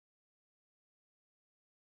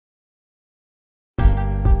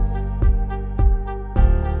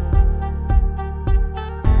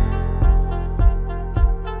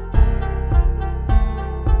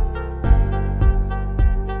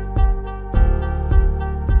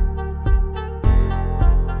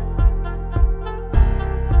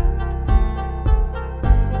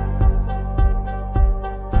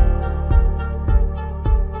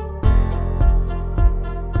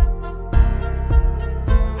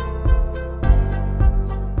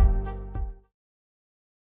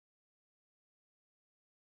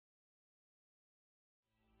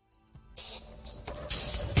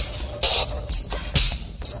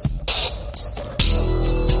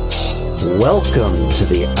Welcome to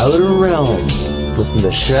the Outer Realm with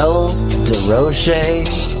Michelle DeRoche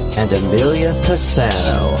and Amelia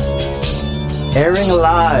Pisano. Airing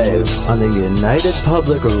live on the United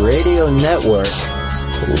Public Radio Network,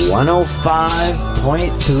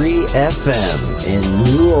 105.3 FM in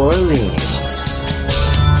New Orleans.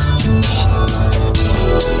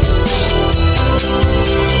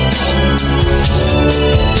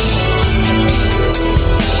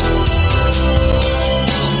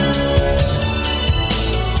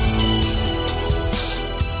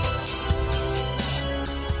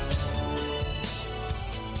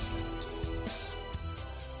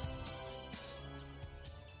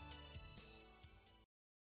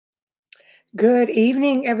 Good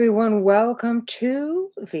evening, everyone. Welcome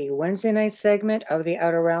to the Wednesday night segment of The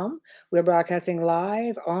Outer Realm. We're broadcasting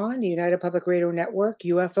live on the United Public Radio Network,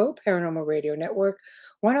 UFO Paranormal Radio Network,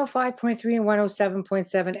 105.3 and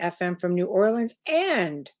 107.7 FM from New Orleans,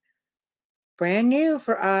 and brand new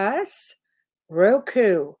for us,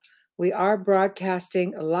 Roku. We are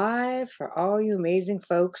broadcasting live for all you amazing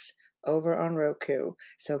folks over on Roku.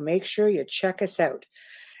 So make sure you check us out.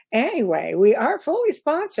 Anyway, we are fully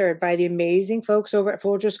sponsored by the amazing folks over at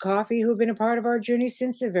Folgers Coffee who've been a part of our journey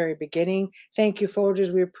since the very beginning. Thank you,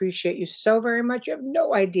 Folgers. We appreciate you so very much. You have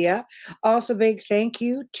no idea. Also, big thank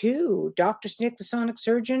you to Dr. Snick, the Sonic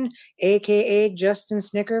Surgeon, a.k.a. Justin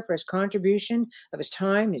Snicker, for his contribution of his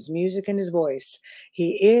time, his music, and his voice.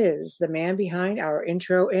 He is the man behind our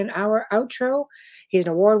intro and our outro. He's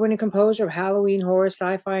an award-winning composer of Halloween, horror,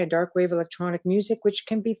 sci-fi, and dark wave electronic music, which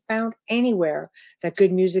can be found anywhere that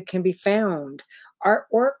good music can be found.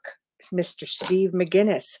 Artwork is Mr. Steve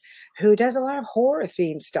McGinnis, who does a lot of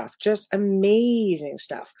horror-themed stuff, just amazing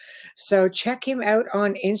stuff. So check him out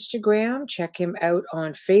on Instagram, check him out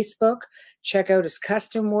on Facebook, check out his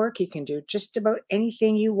custom work. He can do just about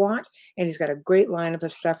anything you want, and he's got a great lineup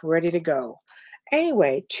of stuff ready to go.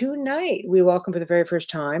 Anyway, tonight we welcome for the very first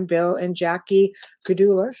time Bill and Jackie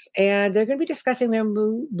Koudoulis, and they're going to be discussing their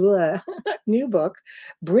new book,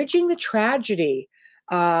 Bridging the Tragedy,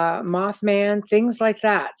 Mothman, things like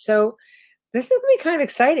that. So this is going to be kind of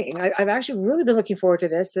exciting. I've actually really been looking forward to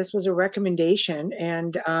this. This was a recommendation,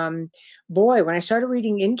 and boy, when I started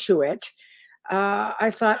reading into it,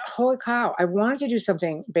 I thought, holy cow, I wanted to do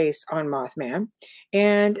something based on Mothman.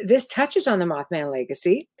 And this touches on the Mothman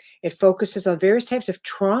legacy. It focuses on various types of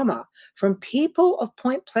trauma from people of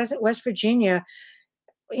Point Pleasant, West Virginia,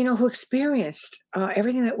 who experienced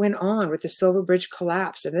everything that went on with the Silver Bridge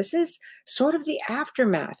collapse. And this is sort of the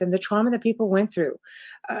aftermath and the trauma that people went through.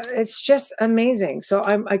 It's just amazing. So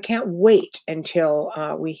I can't wait until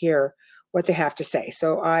we hear what they have to say.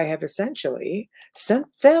 So I have essentially sent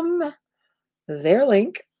them their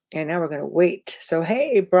link, and now we're going to wait. So,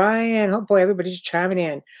 hey, Brian. Oh, boy, everybody's chiming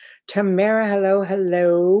in. Tamara, hello.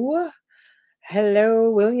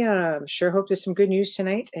 Hello, William. Sure hope there's some good news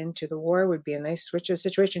tonight. Into the war would be a nice switch of the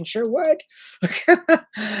situation. Sure would.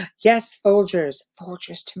 Yes, Folgers,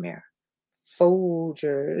 Tamara.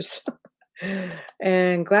 Folgers.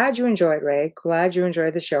 And glad you enjoyed, Ray. Glad you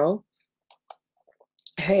enjoyed the show.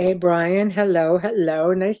 Hey, Brian. Hello.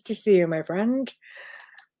 Nice to see you, my friend.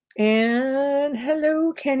 And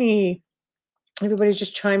hello, Kenny. Everybody's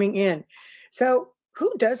just chiming in. So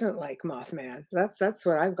who doesn't like Mothman? That's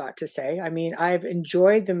what I've got to say. I mean, I've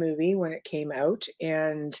enjoyed the movie when it came out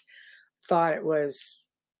and thought it was,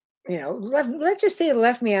 let's just say it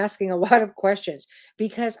left me asking a lot of questions,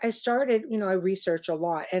 because I started, I research a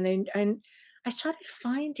lot, and I started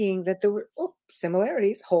finding that there were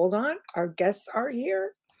similarities. Hold on. Our guests are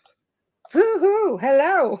here. Woohoo!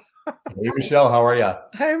 Hello. Hey, Michelle, how are you?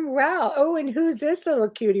 I'm well. Oh, and who's this little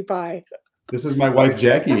cutie pie? This is my wife,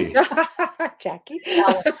 Jackie. Jackie?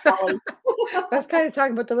 Ellie. I was kind of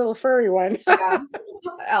talking about the little furry one. Yeah.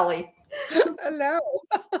 Ellie. Hello.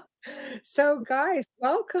 So, guys,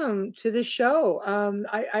 welcome to the show.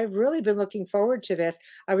 I've really been looking forward to this.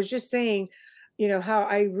 I was just saying, how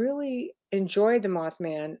I really enjoyed the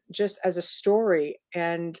Mothman just as a story,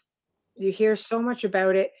 and you hear so much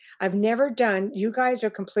about it. I've never done, you guys are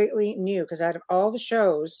completely new, because out of all the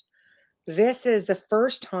shows, this is the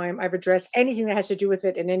first time I've addressed anything that has to do with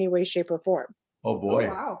it in any way, shape, or form. Oh boy! Oh,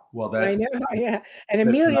 wow. Well, I know, yeah. And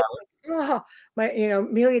Amelia,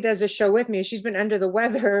 Amelia does a show with me. She's been under the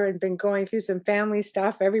weather and been going through some family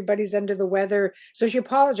stuff. Everybody's under the weather, so she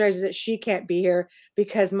apologizes that she can't be here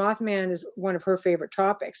because Mothman is one of her favorite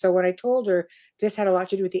topics. So when I told her this had a lot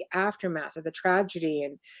to do with the aftermath of the tragedy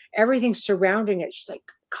and everything surrounding it, she's like,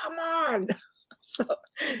 "Come on!" So,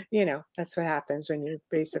 that's what happens when you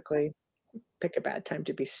basically pick a bad time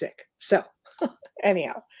to be sick. So,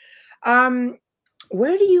 anyhow.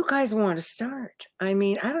 Where do you guys want to start? I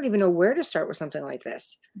mean, I don't even know where to start with something like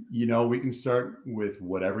this. We can start with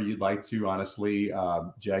whatever you'd like to. Honestly,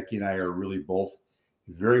 Jackie and I are really both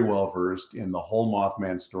very well versed in the whole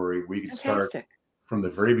Mothman story. We could start Fantastic. from the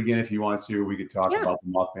very beginning if you want to. We could talk Yeah. about the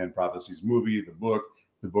Mothman Prophecies movie, the book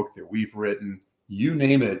that we've written. You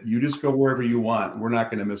name it. You just go wherever you want. We're not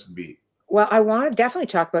going to miss a beat. Well, I want to definitely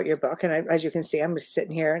talk about your book. And as you can see, I'm just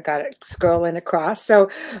sitting here and got it scrolling across. So,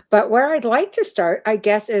 but where I'd like to start, I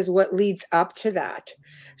guess, is what leads up to that.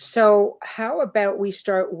 So how about we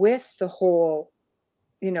start with the whole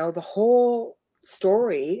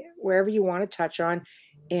story, wherever you want to touch on,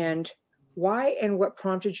 and why and what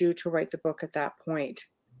prompted you to write the book at that point?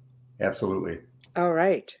 Absolutely. All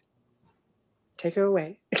right. Take her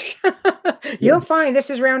away. You'll find this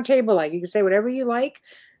is round table like. You can say whatever you like.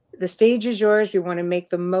 The stage is yours. We want to make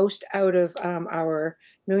the most out of our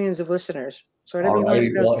millions of listeners. So whatever All righty.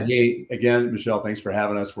 you want to Well, hey, again, Michelle, thanks for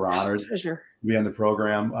having us. We're honored Pleasure. to be on the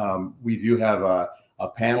program. We do have a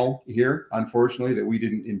panel here, unfortunately, that we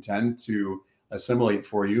didn't intend to assimilate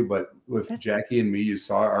for you. But with Jackie and me, you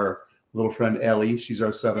saw our little friend Ellie. She's our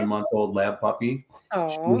 7-month-old lab puppy. Oh,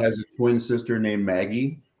 She has a twin sister named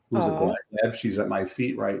Maggie, who's a Aw. black lab. She's at my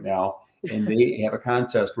feet right now. And they have a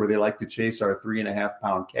contest where they like to chase our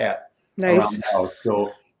 3.5-pound cat around nice. the house.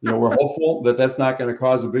 So, we're hopeful that that's not going to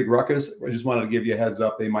cause a big ruckus. I just wanted to give you a heads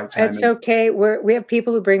up. They might chime It's in. okay. We have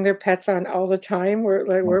people who bring their pets on all the time.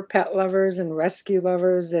 We're pet lovers and rescue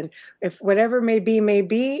lovers, and if whatever may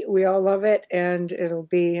be, we all love it, and it'll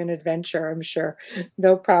be an adventure, I'm sure.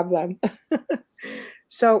 No problem.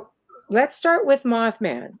 So let's start with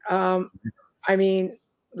Mothman. I mean,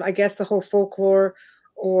 I guess the whole folklore,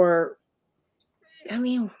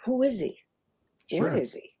 who is he? Sure. What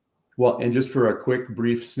is he? Well, and just for a quick,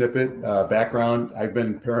 brief snippet, background, I've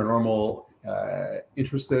been paranormal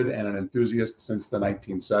interested and an enthusiast since the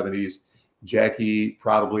 1970s. Jackie,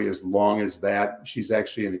 probably as long as that. She's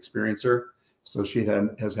actually an experiencer. So she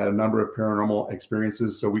has had a number of paranormal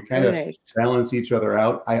experiences. So we kind of Nice. balance each other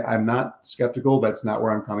out. I'm not skeptical. That's not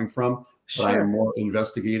where I'm coming from. But I Sure. am more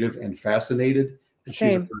investigative and fascinated. She's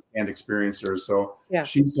a Same. first-hand experiencer. So Yeah.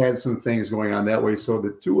 she's had some things going on that way. So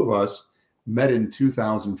the two of us met in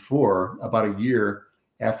 2004, about a year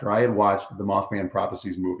after I had watched the Mothman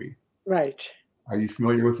Prophecies movie. Right. Are you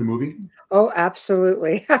familiar with the movie? Oh,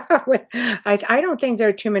 absolutely. I don't think there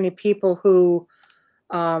are too many people who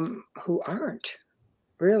aren't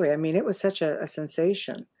really. I mean, it was such a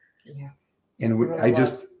sensation. Yeah. And It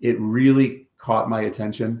really it really caught my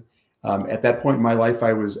attention. At that point in my life,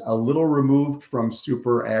 I was a little removed from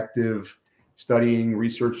super active studying,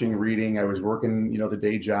 researching, reading. I was working, the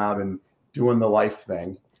day job and doing the life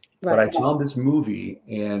thing. But I Right. found this movie,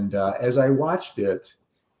 and as I watched it,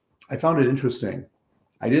 I found it interesting.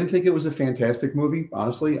 I didn't think it was a fantastic movie,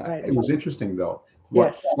 honestly. Right. It was interesting, though. What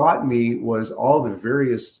Yes. caught me was all the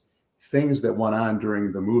various things that went on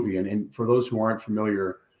during the movie. And for those who aren't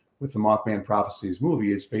familiar with the Mothman Prophecies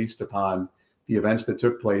movie, it's based upon the events that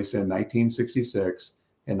took place in 1966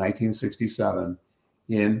 and 1967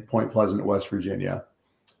 in Point Pleasant, West Virginia.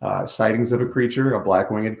 Sightings of a creature, a black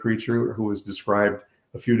winged creature who was described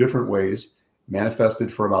a few different ways,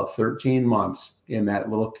 manifested for about 13 months in that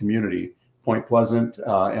little community, Point Pleasant,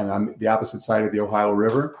 and on the opposite side of the Ohio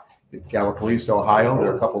River, Gallipolis, Ohio.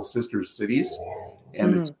 There are a couple of sister cities,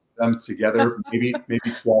 and the two of them together, maybe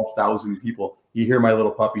 12,000 people. You hear my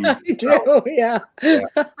little puppy I do, yeah.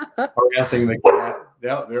 harassing the cat.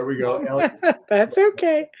 Yeah, there we go. Ellie. That's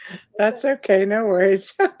okay. That's okay. No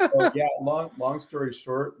worries. So, yeah, long story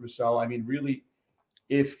short, Michelle, I mean, really,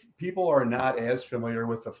 if people are not as familiar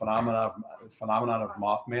with the phenomenon of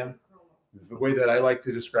Mothman, the way that I like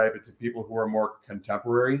to describe it to people who are more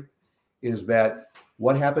contemporary is that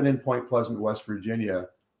what happened in Point Pleasant, West Virginia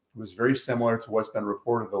was very similar to what's been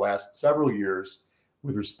reported the last several years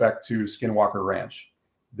with respect to Skinwalker Ranch.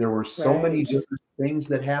 There were so many Right. different things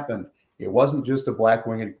that happened. It wasn't just a black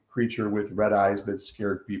winged creature with red eyes that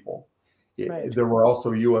scared people. Right. There were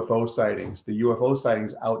also UFO sightings. The UFO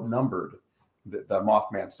sightings outnumbered the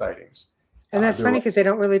Mothman sightings. And that's there funny were- because they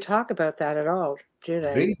don't really talk about that at all, do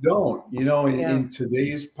they? They don't. Yeah. In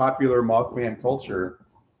today's popular Mothman culture,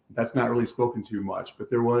 that's not really spoken to much. But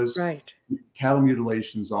there was Right. cattle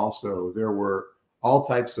mutilations also. There were all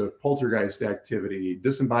types of poltergeist activity,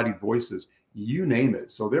 disembodied voices, you name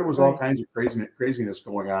it. So there was all Right. kinds of craziness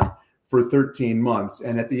going on for 13 months.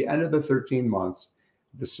 And at the end of the 13 months,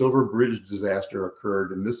 the Silver Bridge disaster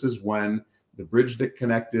occurred. And this is when the bridge that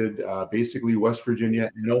connected basically West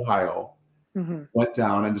Virginia and Ohio Mhm. went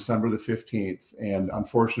down on December the 15th. And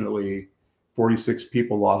unfortunately, 46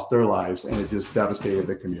 people lost their lives, and it just devastated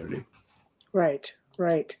the community. Right.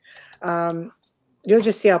 Right. You'll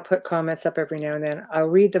just see I'll put comments up every now and then. I'll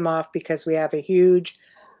read them off because we have a huge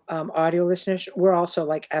audio listeners. We're also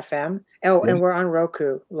like FM. Oh, Yeah. and we're on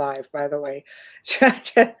Roku live, by the way. So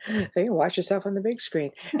you can watch yourself on the big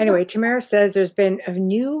screen. Anyway, Tamara says there's been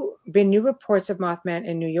new reports of Mothman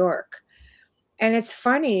in New York. And it's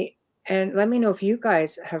funny, and let me know if you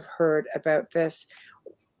guys have heard about this.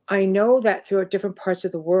 I know that throughout different parts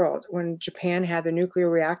of the world, when Japan had the nuclear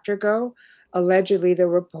reactor go, allegedly there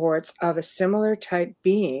were reports of a similar type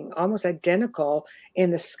being, almost identical,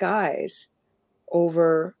 in the skies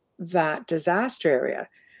over that disaster area.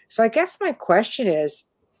 So I guess my question is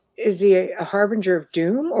he a harbinger of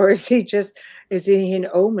doom, or is he an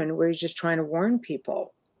omen where he's just trying to warn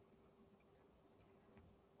people?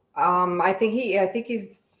 I think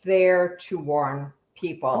he's there to warn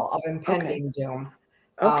people of impending doom.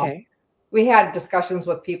 Okay. We had discussions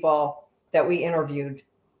with people that we interviewed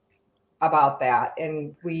about that,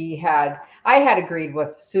 and I had agreed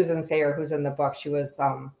with Susan Sayer, who's in the book. She was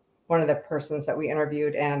one of the persons that we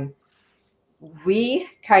interviewed, and we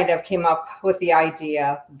kind of came up with the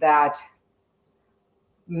idea that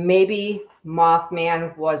maybe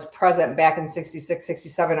Mothman was present back in 66,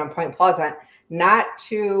 67 on Point Pleasant, not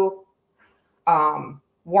to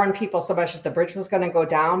warn people so much that the bridge was going to go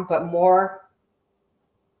down, but more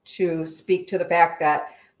to speak to the fact that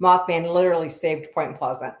Mothman literally saved Point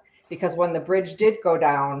Pleasant. Because when the bridge did go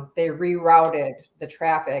down, they rerouted the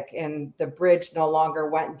traffic, and the bridge no longer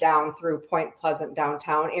went down through Point Pleasant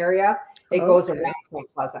downtown area. It goes around Point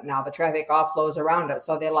Pleasant now. The traffic all flows around it.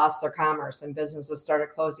 So they lost their commerce, and businesses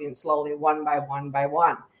started closing slowly one by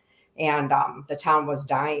one. And the town was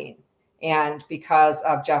dying. And because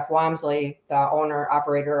of Jeff Wamsley, the owner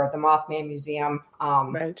operator of the Mothman Museum,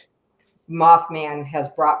 Right. Mothman has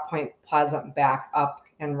brought Point Pleasant back up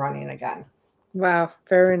and running again. Wow,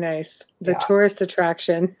 very nice. The tourist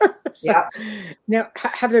attraction. Yeah. Now,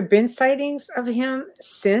 have there been sightings of him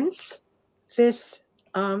since this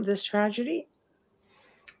tragedy?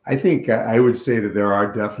 I think I would say that there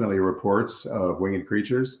are definitely reports of winged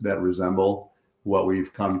creatures that resemble what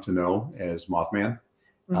we've come to know as Mothman.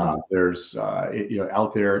 There's,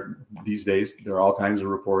 out there these days, there are all kinds of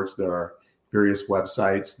reports. There are various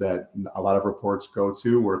websites that a lot of reports go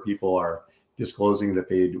to where people are disclosing that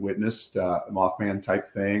they'd witnessed a Mothman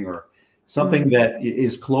type thing, or something that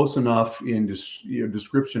is close enough in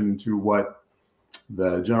description to what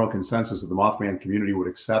the general consensus of the Mothman community would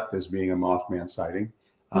accept as being a Mothman sighting.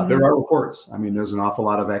 There are reports. I mean, there's an awful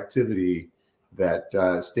lot of activity that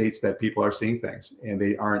states that people are seeing things, and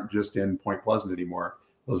they aren't just in Point Pleasant anymore.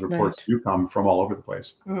 Those reports do come from all over the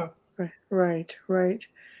place. Right.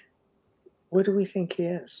 What do we think he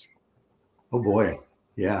is? Oh boy,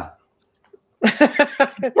 yeah.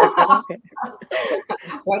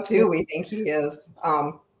 What do we think he is?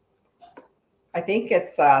 I think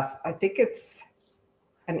it's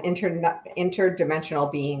an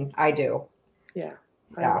interdimensional being. I do. Yeah.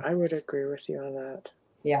 I would agree with you on that.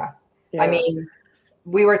 Yeah. I mean,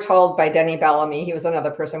 we were told by Denny Bellamy, he was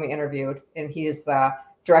another person we interviewed, and he is the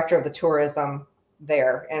director of the tourism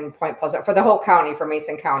there in Point Pleasant for the whole county, for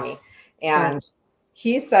Mason County. And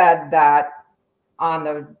he said that on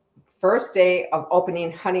the first day of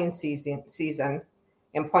opening hunting season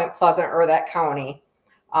in Point Pleasant or that county,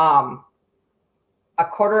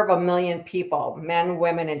 250,000 people, men,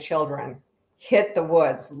 women, and children, hit the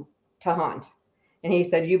woods to hunt. And he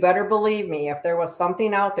said, you better believe me, if there was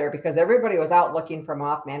something out there, because everybody was out looking for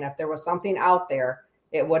Mothman, if there was something out there,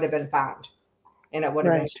 it would have been found and it would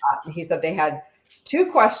have been shot. And he said they had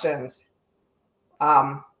two questions.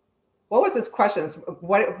 What was his questions?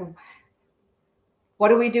 What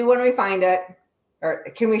do we do when we find it? Or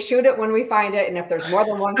can we shoot it when we find it? And if there's more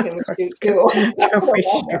than one, can we shoot two?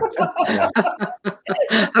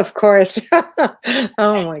 Of course.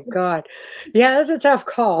 Oh my God. Yeah, that's a tough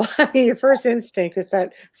call. I mean, your first instinct is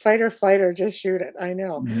that fight or flight or just shoot it. I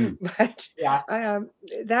know. But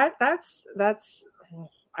that's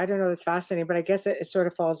I don't know, it's fascinating, but I guess it sort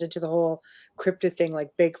of falls into the whole cryptid thing,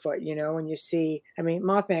 like Bigfoot, when you see, I mean,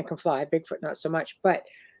 Mothman can fly, Bigfoot not so much, but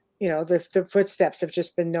the footsteps have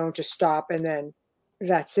just been known to stop, and then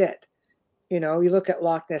that's it. You look at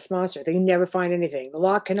Loch Ness Monster, they never find anything. The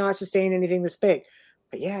loch cannot sustain anything this big,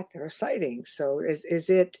 but yet there are sightings. So is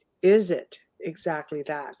it exactly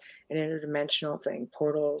that, an interdimensional thing,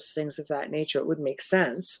 portals, things of that nature? It would make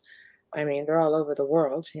sense. I mean, they're all over the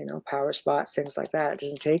world, power spots, things like that. It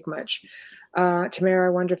doesn't take much. Tamara, I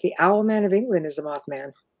wonder if the Owl Man of England is a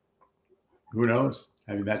Mothman. Who knows?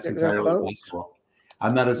 I mean, that's entirely possible.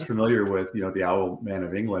 I'm not as familiar with, the Owl Man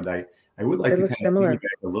of England. I would like to kind of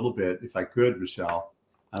piggyback a little bit, if I could, Michelle,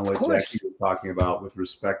 on what course. Jackie was talking about with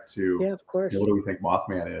respect to Yeah, of course. what do we think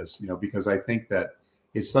Mothman is? Because I think that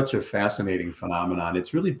it's such a fascinating phenomenon.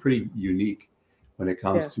 It's really pretty unique when it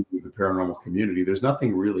comes to the paranormal community. There's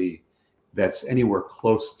nothing really that's anywhere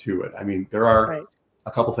close to it. I mean, there are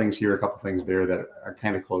a couple things here, a couple things there that are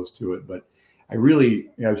kind of close to it, but I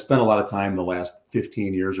really, I've spent a lot of time the last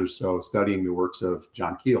 15 years or so studying the works of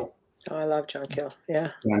John Keel. Oh, I love John Keel.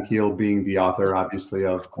 Yeah. John Keel being the author, obviously,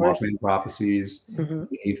 of Mothman Prophecies, Mm-hmm.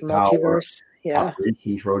 The Eighth Multiverse. Tower,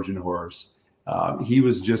 Operation Trojan Horse. He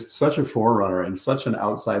was just such a forerunner and such an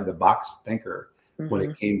outside the box thinker when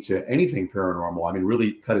it came to anything paranormal. I mean,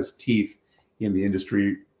 really cut his teeth in the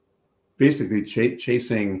industry, basically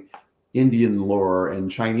chasing Indian lore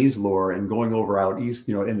and Chinese lore and going over out east,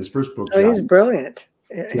 in his first book. Oh, he's brilliant.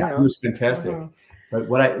 Yeah, he was fantastic. But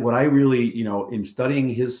what I really, in studying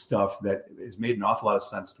his stuff that has made an awful lot of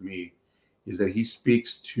sense to me is that he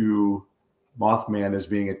speaks to Mothman as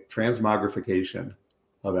being a transmogrification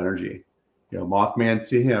of energy. Mothman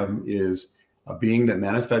to him is a being that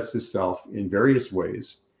manifests itself in various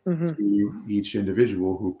ways to each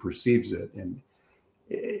individual who perceives it. And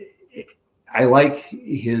I like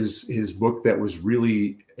his book that was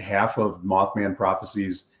really half of Mothman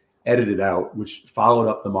Prophecies edited out, which followed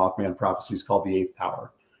up the Mothman Prophecies, called The Eighth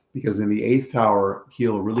Tower. Because in The Eighth Tower,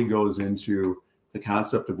 Keel really goes into the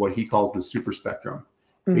concept of what he calls the super spectrum,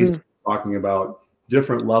 basically talking about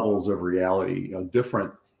different levels of reality,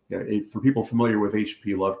 different. For people familiar with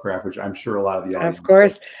H.P. Lovecraft, which I'm sure a lot of the audience, of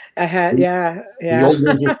course, I had, The old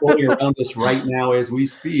ones are floating around us right now as we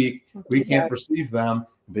speak. We can't perceive them;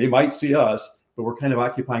 they might see us, but we're kind of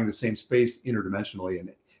occupying the same space interdimensionally.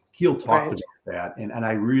 And Keel talked about that, and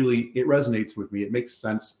I really, it resonates with me. It makes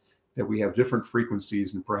sense that we have different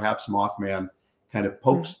frequencies, and perhaps Mothman kind of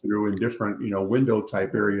pokes through in different, window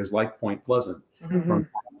type areas like Point Pleasant from time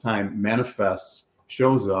to time, manifests,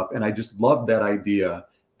 shows up, and I just love that idea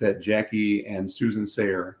that Jackie and Susan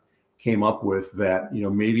Sayer came up with, that,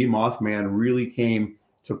 maybe Mothman really came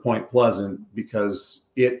to Point Pleasant because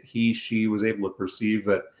she was able to perceive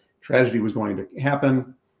that tragedy was going to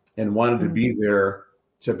happen and wanted to be there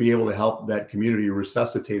to be able to help that community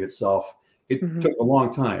resuscitate itself. It took a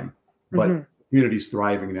long time, but the community's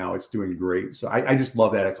thriving now. It's doing great. So I just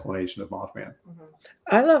love that explanation of Mothman.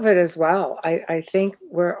 I love it as well. I think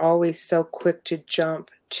we're always so quick to jump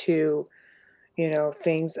to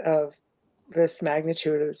things of this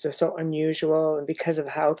magnitude are so unusual, and because of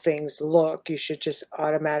how things look, you should just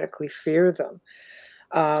automatically fear them.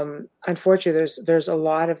 Unfortunately, there's a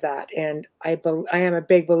lot of that, and I am a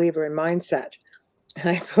big believer in mindset,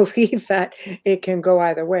 and I believe that it can go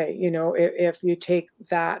either way. If you take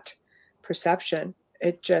that perception,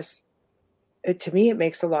 to me, it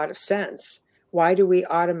makes a lot of sense. Why do we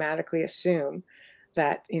automatically assume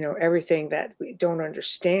that everything that we don't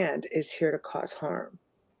understand is here to cause harm?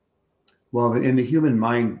 Well, and the human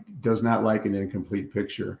mind does not like an incomplete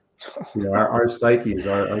picture. Our psyches,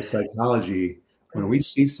 our psychology, when we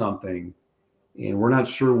see something and we're not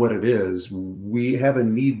sure what it is, we have a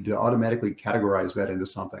need to automatically categorize that into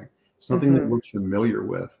something that we're familiar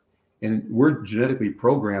with. And we're genetically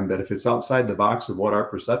programmed that if it's outside the box of what our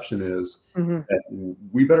perception is, that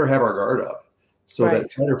we better have our guard up. So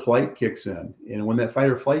that fight or flight kicks in. And when that fight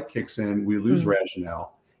or flight kicks in, we lose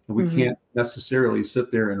rationale. And we can't necessarily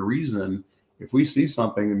sit there and reason if we see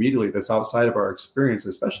something immediately that's outside of our experience,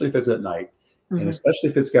 especially if it's at night, and especially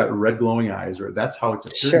if it's got red glowing eyes, or that's how it's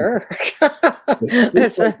appearing. Sure.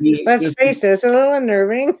 Let's face it, it's a little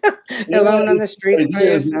unnerving. Alone on the streets by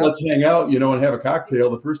yourself. Let's hang out, and have a cocktail.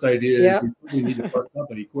 The first idea is we really need to part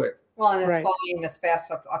company quick. Well, and it's flying as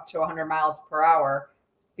fast up to 100 miles per hour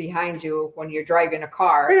behind you when you're driving a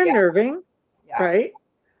car. A bit unnerving, right?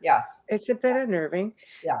 Yes. It's a bit unnerving.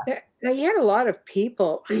 Yeah. Now, you had a lot of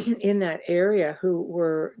people in that area who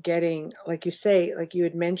were getting, like you say, like you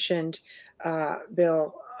had mentioned,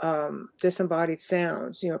 Bill, disembodied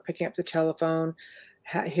sounds, picking up the telephone,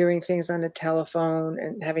 hearing things on the telephone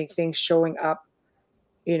and having things showing up,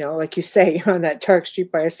 like you say, on that dark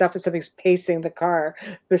street by yourself, and something's pacing the car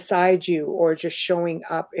beside you, or just showing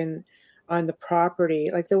up on the property.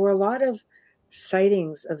 Like, there were a lot of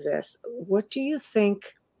sightings of this. What do you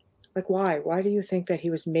think? Like, why do you think that he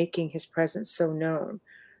was making his presence so known?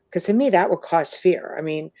 Because to me, that would cause fear. I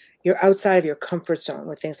mean, you're outside of your comfort zone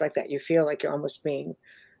with things like that. You feel like you're almost being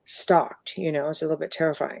stalked. It's a little bit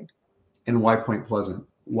terrifying. And why Point Pleasant?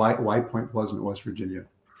 Why Point Pleasant, West Virginia?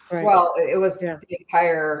 Right. Well, it was the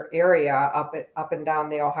entire area up and down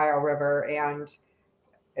the Ohio River, and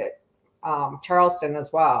Charleston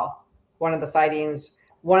as well. One of the sightings,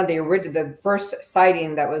 the first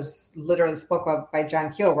sighting that was literally spoke of by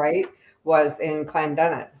John Keel, right, was in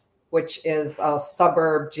Clondalkin, which is a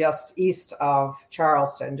suburb just east of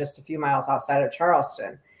Charleston, just a few miles outside of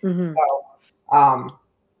Charleston. Mhm. So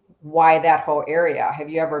why that whole area? Have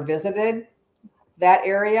you ever visited that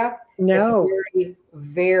area? No. It's very,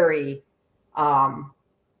 very,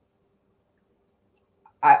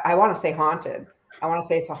 I want to say haunted. I want to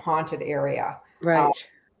say it's a haunted area. Right.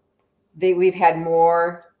 We've had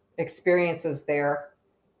more experiences there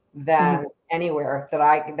than anywhere that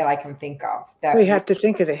I can think of. That We have to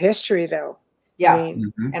think of the history, though. yes,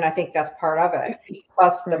 Mhm. and I think that's part of it.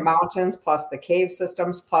 Plus the Right. mountains, plus the cave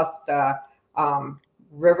systems, plus the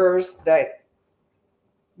rivers that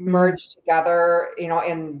merge together. You know,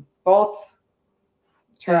 in both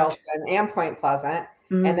Charleston and Point Pleasant,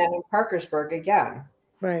 Mhm. and then in Parkersburg again.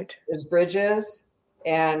 Right. There's bridges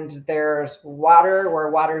and there's water where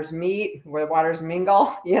waters meet, where waters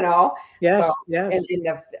mingle, you know. Yes. So, Yes. and in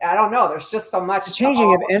the, I don't know, there's just so much The to changing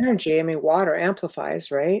all of energy. I mean, water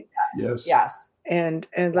amplifies, right? Yes. Yes. And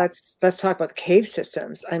let's talk about the cave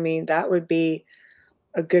systems. I mean, that would be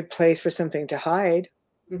a good place for something to hide.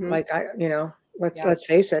 Mhm. Like let's Yeah. let's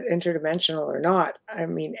face it, interdimensional or not. I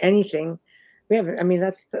mean, anything. We haven't. I mean,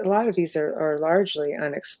 that's a lot of these are largely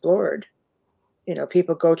unexplored. You know,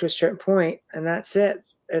 people go to a certain point and that's it.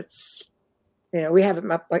 It's we have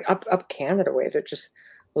them up Canada way. They're just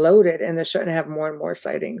loaded, and they're starting to have more and more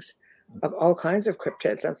sightings of all kinds of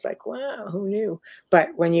cryptids. And it's like, wow, who knew? But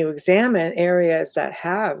when you examine areas that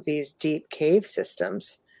have these deep cave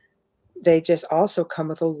systems, they just also come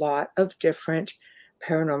with a lot of different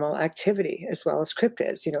paranormal activity as well as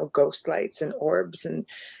cryptids, ghost lights and orbs and,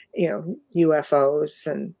 UFOs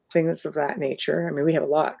and things of that nature. I mean, we have a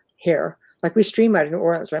lot here. Like we stream out of New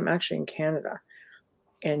Orleans, but I'm actually in Canada.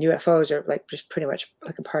 And UFOs are like just pretty much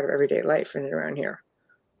like a part of everyday life in and around here.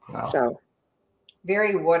 Wow. So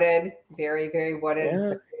very wooded, very, very wooded, Yeah.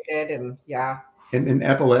 secluded, and yeah. And in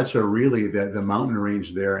Appalachia, really, the mountain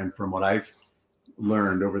range there, and from what I've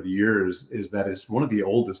learned over the years, is that it's one of the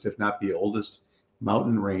oldest, if not the oldest,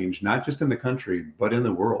 mountain range, not just in the country, but in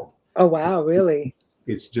the world. Oh, wow, really?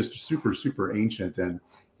 It's just super, super ancient. And,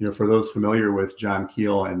 for those familiar with John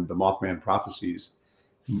Keel and the Mothman prophecies,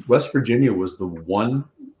 West Virginia was the one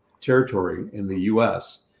territory in the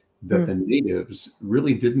U.S. that the natives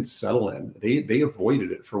really didn't settle in. They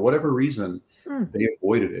avoided it for whatever reason. They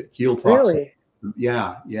avoided it. Keel talks. Really?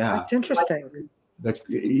 Yeah. That's interesting. The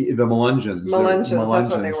Melungeons. Melungeons, that's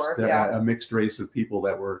what they were. Yeah. A mixed race of people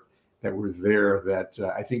that were there that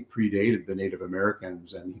I think predated the Native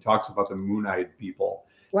Americans. And he talks about the Moon-eyed people.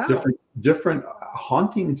 Wow. Different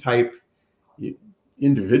haunting type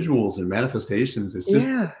individuals and manifestations. It's just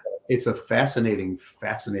it's a fascinating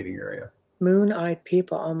area. Moon-eyed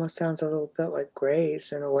people almost sounds a little bit like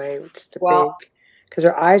grays in a way. It's the big, because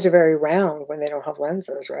their eyes are very round when they don't have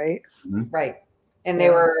lenses, right? Right. And they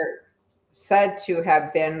were said to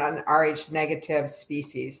have been an Rh negative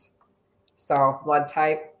species. So blood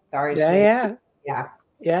type, the Rh negative. Yeah.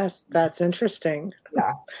 Yes, that's interesting.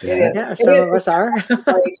 Yeah, it is. Yeah, some of us are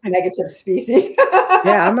Rh negative species.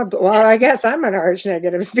 Yeah, I guess I'm an Rh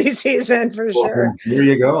negative species then for sure. There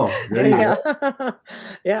you go.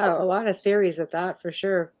 Yeah, a lot of theories with that for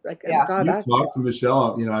sure. Like, God, you talk to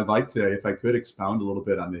Michelle. I'd like to, if I could, expound a little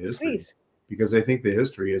bit on the history. Please. Because I think the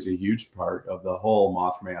history is a huge part of the whole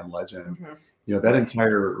Mothman legend. That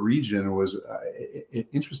entire region was,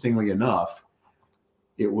 interestingly enough,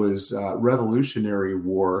 it was Revolutionary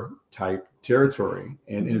War type territory.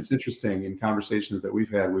 And it's interesting in conversations that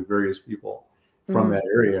we've had with various people from that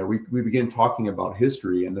area, we began talking about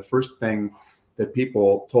history. And the first thing that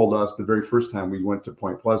people told us the very first time we went to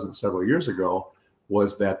Point Pleasant several years ago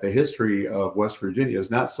was that the history of West Virginia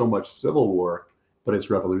is not so much Civil War, but it's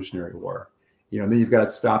Revolutionary War. And then you've got to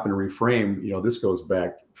stop and reframe, this goes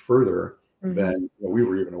back further than we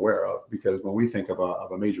were even aware of, because when we think of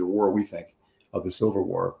a major war, we think of the Civil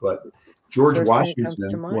War. But George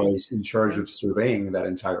Washington was in charge of surveying that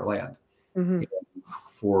entire land.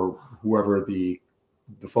 For whoever the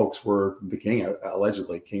folks were, the king,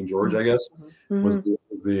 allegedly King George, I guess, was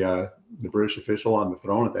the British official on the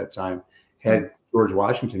throne at that time, had George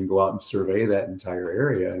Washington go out and survey that entire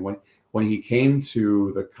area. And when he came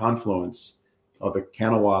to the confluence of the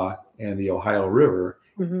Kanawha and the Ohio River,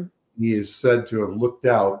 he is said to have looked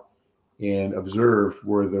out and observed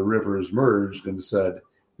where the rivers merged and said,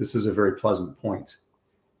 "This is a very pleasant point."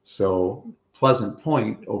 So Pleasant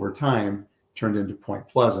Point over time turned into Point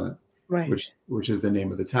Pleasant, which is the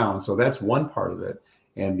name of the town. So that's one part of it.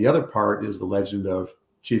 And the other part is the legend of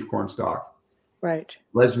Chief Cornstalk. Right.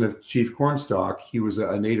 Legend of Chief Cornstalk. He was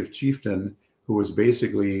a native chieftain who was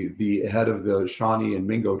basically the head of the Shawnee and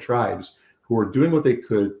Mingo tribes, who were doing what they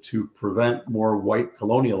could to prevent more white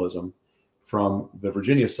colonialism from the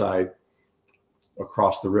Virginia side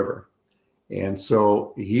across the river. And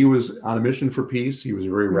so he was on a mission for peace. He was a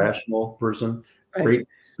very rational person, great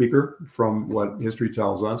speaker from what history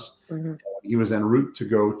tells us. He was en route to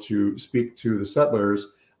go to speak to the settlers.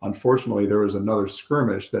 Unfortunately, there was another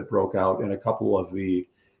skirmish that broke out, and a couple of the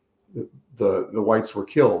whites were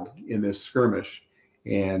killed in this skirmish.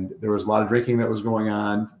 And there was a lot of drinking that was going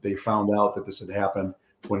on. They found out that this had happened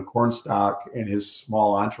when Cornstalk and his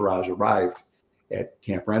small entourage arrived at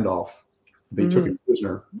Camp Randolph. They took him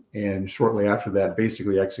prisoner, and shortly after that,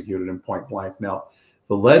 basically executed him point blank. Now,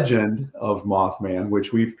 the legend of Mothman,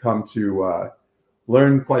 which we've come to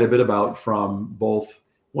learn quite a bit about from both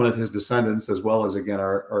one of his descendants as well as, again,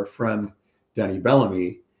 our friend Denny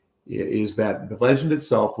Bellamy, is that the legend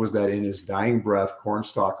itself was that in his dying breath,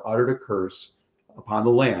 Cornstalk uttered a curse upon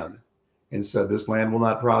the land and said, "This land will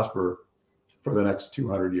not prosper for the next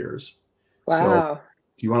 200 years." Wow. So,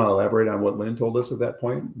 do you want to elaborate on what Lynn told us at that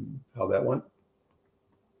point, and how that went?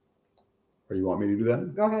 Or you want me to do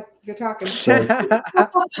that? Go ahead. You're talking. So,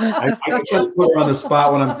 I can try to put her on the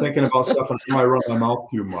spot when I'm thinking about stuff, and I know I run my mouth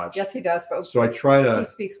too much. Yes, he does. But So I try to. he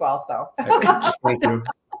speaks well, so. Thank you.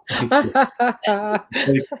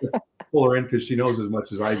 Pull her in because she knows as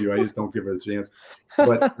much as I do. I just don't give her the chance.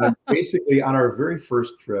 But basically, on our very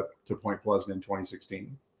first trip to Point Pleasant in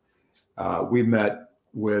 2016, we met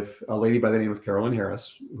with a lady by the name of Carolyn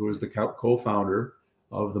Harris, who is the co-founder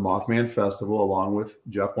of the Mothman Festival, along with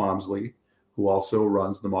Jeff Wamsley, who also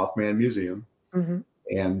runs the Mothman Museum.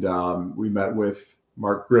 And we met with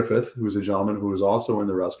Mark Griffith, who is a gentleman who is also in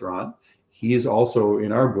the restaurant. He is also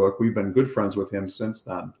in our book. We've been good friends with him since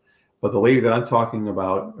then. But the lady that I'm talking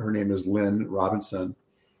about, her name is Lynn Robinson.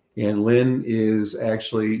 And Lynn is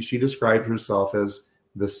actually, she described herself as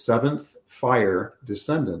the seventh fire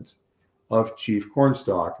descendant of Chief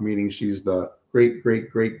Cornstalk, meaning she's the great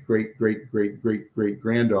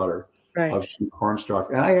granddaughter of Chief Cornstalk.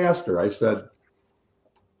 And I asked her, I said,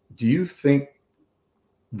 "Do you think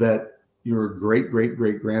that your great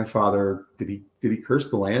grandfather, did he curse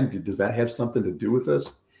the land? Does that have something to do with this?"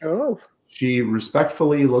 Oh. She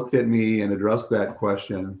respectfully looked at me and addressed that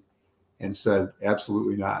question and said,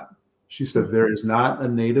 "Absolutely not." She said, "There is not a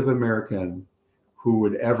Native American who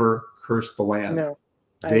would ever curse the land. No,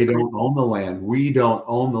 they don't own the land. We don't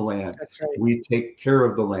own the land. That's right. We take care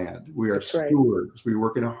of the land. We are That's right. stewards. We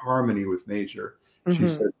work in harmony with nature." She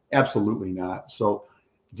said, "Absolutely not." So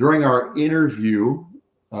during our interview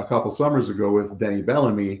a couple summers ago with Denny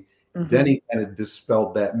Bellamy, Denny kind of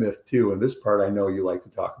dispelled that myth too. And this part I know you like to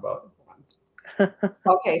talk about.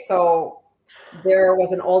 Okay, so there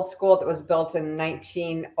was an old school that was built in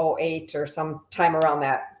 1908 or some time around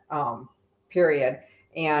that period,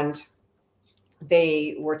 and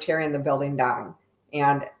they were tearing the building down.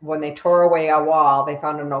 And when they tore away a wall, they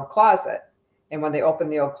found an old closet. And when they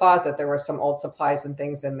opened the old closet, there were some old supplies and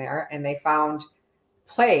things in there, and they found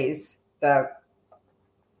plays, the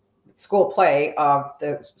school play of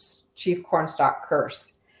the Chief Cornstalk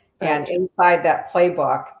curse. And inside that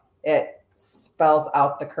playbook, it spells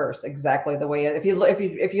out the curse exactly the way if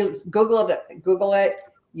you Google it,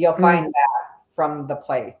 you'll find that from the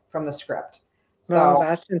play, from the script. So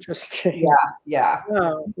that's interesting. Yeah.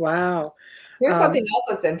 Oh, wow. Here's something else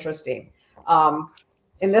that's interesting. And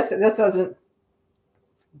this doesn't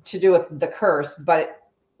to do with the curse, but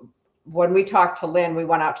when we talked to Lynn, we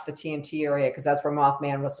went out to the TNT area because that's where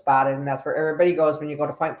Mothman was spotted, and that's where everybody goes when you go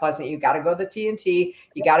to Point Pleasant. You got to go to the TNT,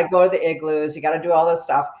 you got to go to the igloos, you got to do all this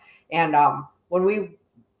stuff. And when we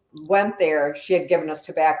went there, she had given us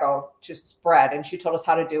tobacco to spread, and she told us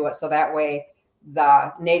how to do it, so that way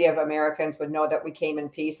the Native Americans would know that we came in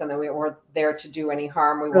peace and that we weren't there to do any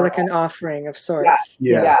harm. We were like an offering of sorts.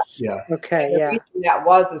 Yes. Okay. And the reason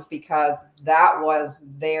that is because that was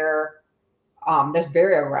their there's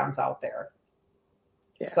burial grounds out there.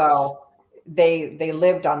 Yes. So they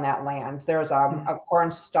lived on that land. There's a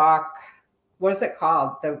Cornstalk, what is it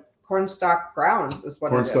called? The Cornstalk grounds is what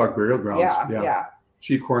Cornstalk it is. burial grounds. Yeah.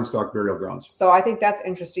 Chief Cornstalk burial grounds. So I think that's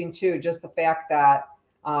interesting too, just the fact that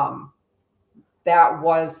that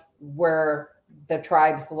was where the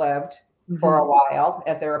tribes lived for a while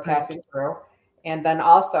as they were passing through. And then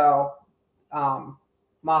also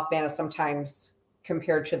Mothman is sometimes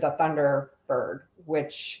compared to the Thunderbird,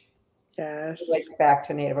 which relates back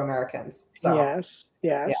to Native Americans. So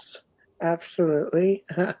yes, absolutely.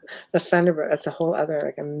 The Thunderbird, that's a whole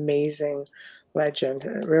other amazing legend.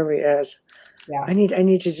 It really is. Yeah. I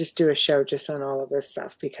need to just do a show just on all of this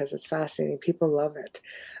stuff because it's fascinating. People love it.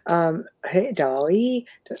 Hey, Dolly,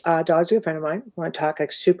 Dolly's a good friend of mine. Want to talk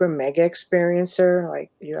like super mega experiencer,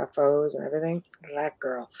 like UFOs and everything? That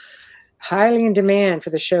girl. Highly in demand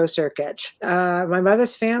for the show circuit. My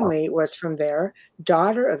mother's family was from there,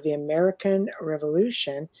 daughter of the American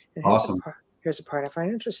Revolution. And Awesome. here's a part I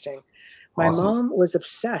find interesting. My Awesome. mom was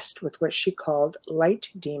obsessed with what she called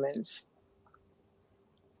light demons.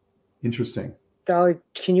 Interesting. Dolly,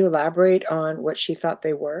 can you elaborate on what she thought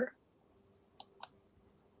they were?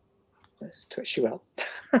 That's what she will.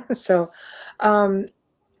 So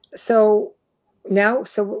now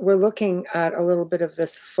we're looking at a little bit of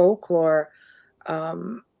this folklore.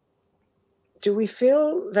 Do we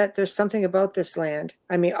feel that there's something about this land?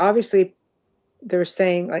 I mean, obviously, they were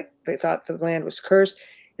saying like they thought the land was cursed.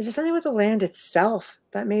 Is there something with the land itself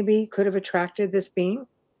that maybe could have attracted this being?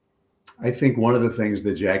 I think one of the things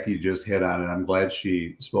that Jackie just hit on, and I'm glad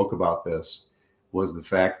she spoke about this, was the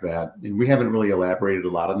fact that, and we haven't really elaborated a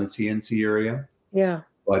lot on the TNT area. Yeah.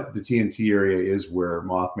 But the TNT area is where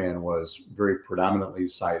Mothman was very predominantly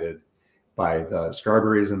sighted by the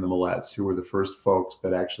Scarberrys and the Millettes, who were the first folks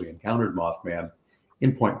that actually encountered Mothman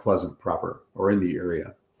in Point Pleasant proper or in the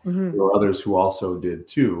area. Mm-hmm. There were others who also did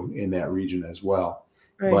too in that region as well.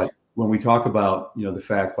 Right. But when we talk about, the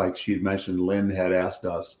fact, like she had mentioned, Lynn had asked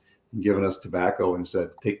us and given us tobacco and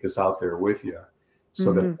said, take this out there with you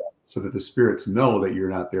so that the spirits know that you're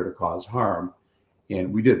not there to cause harm.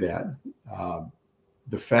 And we did that.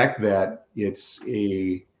 The fact that it's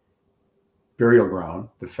a burial ground,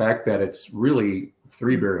 the fact that it's really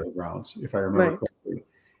 3 burial grounds, if I remember correctly,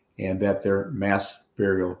 and that they're mass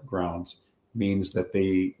burial grounds means that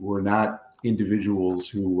they were not individuals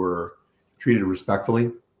who were treated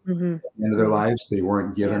respectfully at the end of their lives. They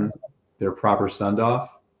weren't given their proper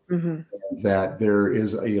send-off. That there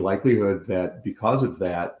is a likelihood that because of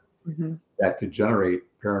that, that could generate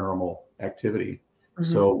paranormal activity.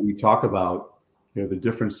 So we talk about the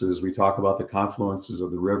differences. We talk about the confluences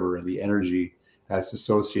of the river and the energy that's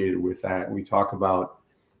associated with that. We talk about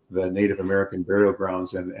the Native American burial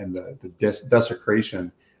grounds and the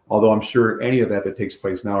desecration. Although I'm sure any of that takes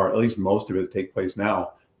place now, or at least most of it take place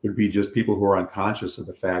now, would be just people who are unconscious of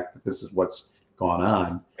the fact that this is what's gone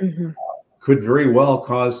on. Could very well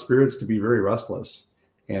cause spirits to be very restless,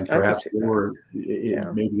 and perhaps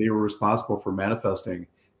maybe they were responsible for manifesting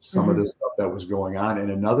some of this stuff that was going on. And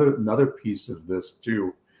another piece of this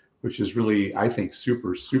too, which is really, I think,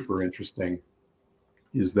 super, super interesting,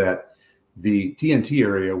 is that the TNT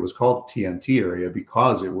area was called TNT area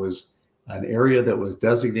because it was an area that was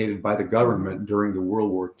designated by the government during the World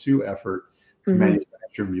War II effort to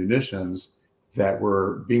manufacture munitions that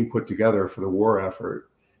were being put together for the war effort.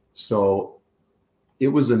 So it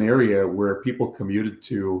was an area where people commuted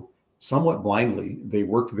to somewhat blindly. They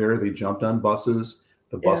worked there, they jumped on buses.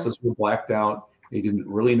 The buses were blacked out. They didn't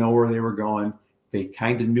really know where they were going. They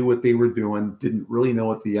kind of knew what they were doing, didn't really know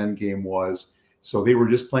what the end game was. So they were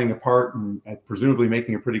just playing a part and presumably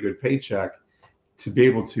making a pretty good paycheck to be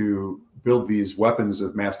able to build these weapons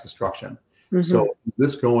of mass destruction. So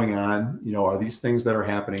this going on, are these things that are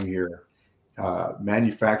happening here,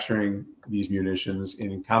 manufacturing these munitions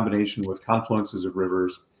in combination with confluences of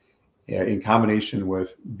rivers, in combination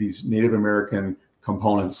with these Native American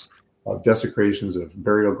components of desecrations of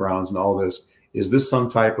burial grounds and all this. Is this some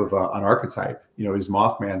type of an archetype? Is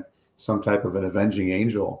Mothman some type of an avenging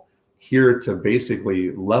angel here to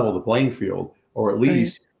basically level the playing field, or at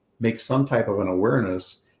least make some type of an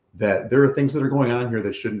awareness that there are things that are going on here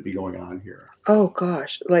that shouldn't be going on here? Oh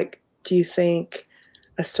gosh. Like, do you think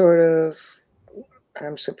a sort of,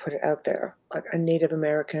 I'm just gonna put it out there, like a Native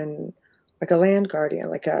American, like a land guardian,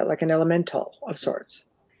 like an elemental of sorts?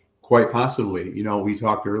 Quite possibly. We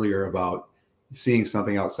talked earlier about seeing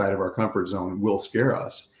something outside of our comfort zone will scare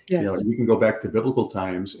us. Yes. You can go back to biblical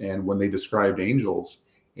times, and when they described angels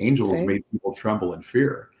made people tremble in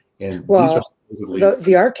fear. And these are supposedly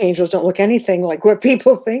the archangels don't look anything like what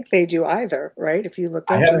people think they do either, right? If you look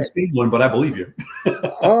into I haven't seen one, but I believe you.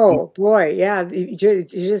 Oh boy, yeah. You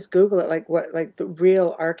just Google it, like the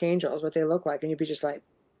real archangels, what they look like, and you'd be just like,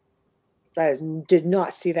 I did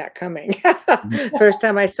not see that coming. First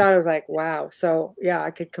time I saw it, I was like, wow. So yeah,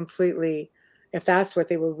 I could completely, if that's what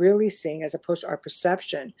they were really seeing as opposed to our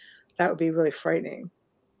perception, that would be really frightening.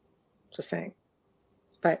 Just saying.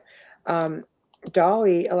 But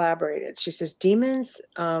Dolly elaborated. She says demons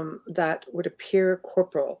that would appear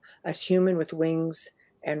corporal as human with wings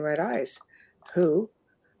and red eyes.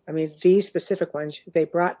 These specific ones, they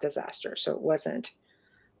brought disaster. So it wasn't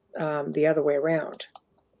the other way around.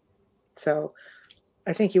 So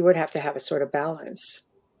I think you would have to have a sort of balance.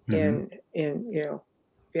 in you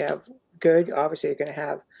have good, obviously you're going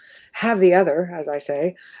to have the other, as I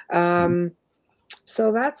say.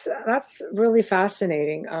 So that's really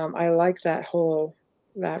fascinating. I like that whole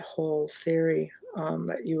theory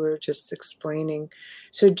that you were just explaining.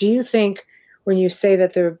 So do you think when you say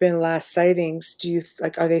that there have been last sightings, do you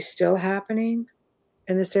are they still happening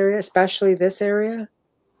in this area, especially this area?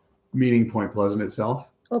 Meaning Point Pleasant itself?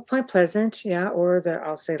 Well, Point Pleasant, yeah, or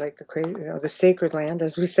I'll say like the sacred land,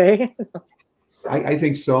 as we say. I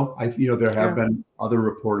think so. There have been other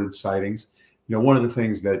reported sightings. One of the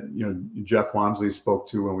things that Jeff Wamsley spoke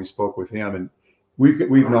to when we spoke with him, and we've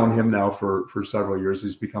known him now for several years.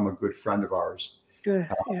 He's become a good friend of ours. Good.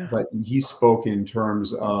 Yeah. But he spoke in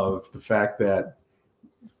terms of the fact that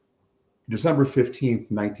December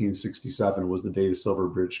 15th, 1967 was the day the Silver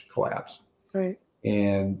Bridge collapsed. Right.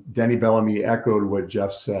 And Denny Bellamy echoed what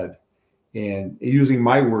Jeff said. And using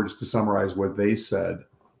my words to summarize what they said,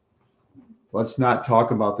 let's not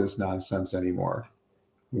talk about this nonsense anymore.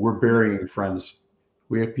 We're burying friends.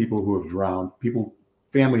 We have people who have drowned,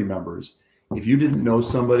 family members. If you didn't know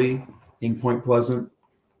somebody in Point Pleasant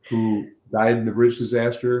who died in the bridge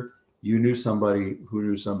disaster, you knew somebody who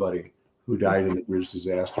knew somebody who died in the bridge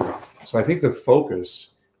disaster. So I think the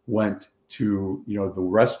focus went to, the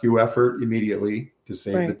rescue effort immediately to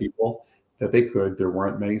save the people that they could. There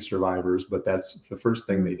weren't many survivors, but that's the first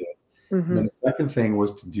thing they did. And then the second thing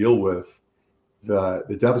was to deal with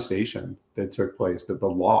the devastation that took place, the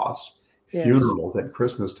loss, funerals at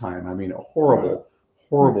Christmas time. I mean, a horrible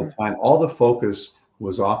time. All the focus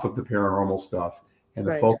was off of the paranormal stuff, and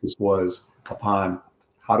the focus was upon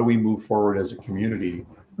how do we move forward as a community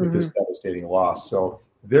with this devastating loss. So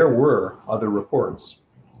there were other reports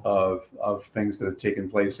of things that had taken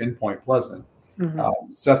place in Point Pleasant.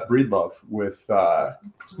 Seth Breedlove with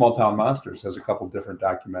Small Town Monsters has a couple different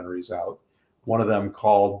documentaries out. One of them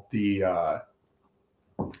called the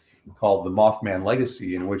Mothman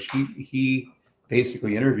Legacy, in which he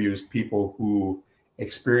basically interviews people who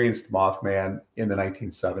experienced Mothman in the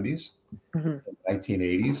 1970s,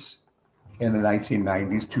 1980s, in the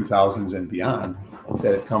 1990s, 2000s, and beyond,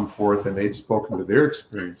 that had come forth and they'd spoken to their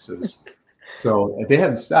experiences. So they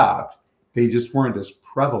hadn't stopped. They just weren't as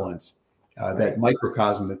prevalent. That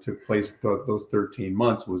microcosm that took place those 13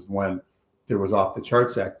 months was when there was off the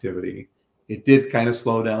charts activity. It did kind of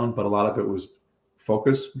slow down, but a lot of it was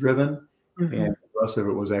focus driven and the rest of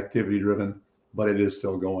it was activity driven, but it is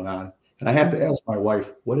still going on. And I have to ask my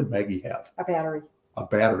wife, what did Maggie have? A battery. A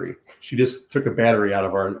battery. She just took a battery out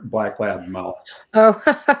of our black lab's mouth. Oh,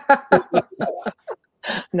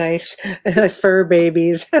 nice. Like fur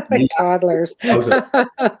babies, like toddlers.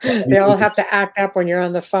 They all have to act up when you're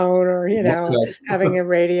on the phone or, having a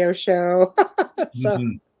radio show.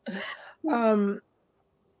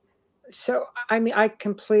 So, I mean, I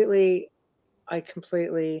completely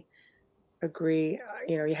agree.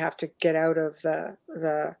 You have to get out of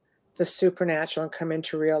the supernatural and come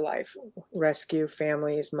into real life, rescue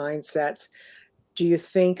families, mindsets. Do you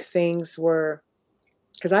think things were,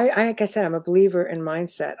 because like I said, I'm a believer in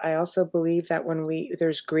mindset. I also believe that when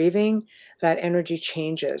there's grieving, that energy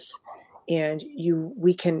changes and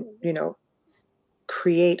we can,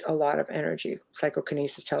 create a lot of energy,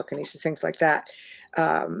 psychokinesis, telekinesis, things like that.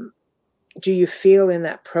 Do you feel in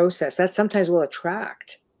that process that sometimes will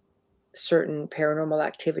attract certain paranormal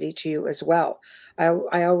activity to you as well?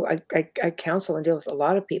 I counsel and deal with a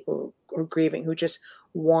lot of people who are grieving, who just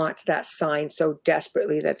want that sign so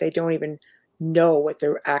desperately that they don't even know what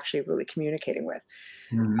they're actually really communicating with.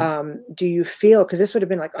 Do you feel, because this would have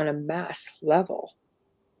been like on a mass level,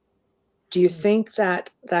 do you think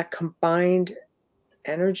that combined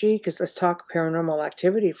energy, because let's talk paranormal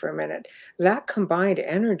activity for a minute, that combined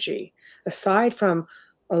energy, aside from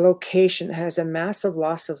a location that has a massive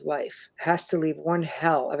loss of life, has to leave one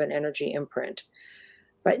hell of an energy imprint.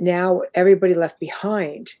 But now everybody left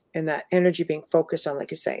behind and that energy being focused on,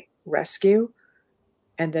 like you say, rescue,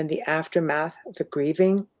 and then the aftermath of the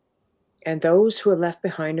grieving, and those who are left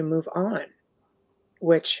behind to move on,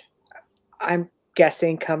 which I'm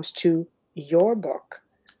guessing comes to your book.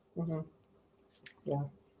 Yeah.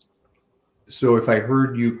 So if I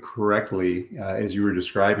heard you correctly, as you were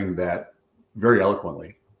describing that very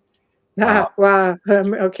eloquently. Wow.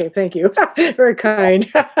 Okay. Thank you. Very kind.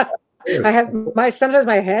 I have sometimes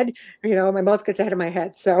my head, my mouth gets ahead of my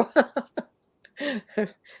head. So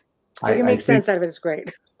if it makes sense out of it, it's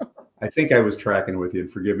great. I think I was tracking with you,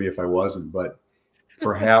 and forgive me if I wasn't, but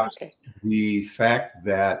perhaps the fact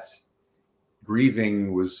that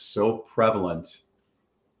grieving was so prevalent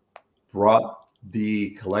brought the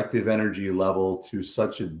collective energy level to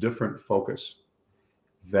such a different focus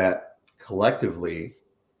that collectively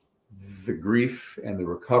the grief and the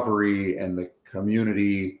recovery and the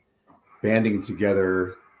community banding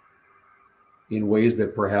together in ways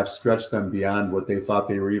that perhaps stretched them beyond what they thought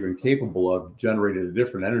they were even capable of, generated a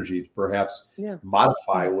different energy to perhaps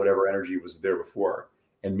modify whatever energy was there before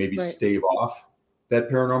and maybe stave off that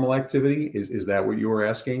paranormal activity. Is that what you were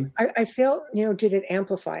asking? I feel, did it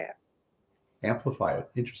amplify it? Amplify it.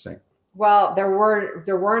 Interesting. Well, there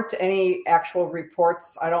weren't any actual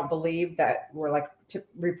reports, I don't believe, that were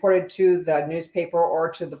reported to the newspaper or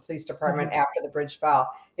to the police department after the bridge fell.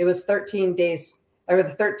 It was 13 days, or the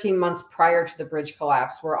 13 months prior to the bridge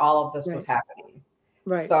collapse where all of this was happening.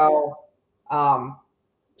 Right. So,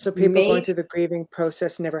 so people going through the grieving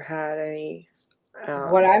process never had any.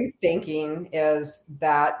 What I'm thinking is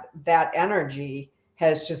that energy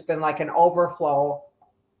has just been like an overflow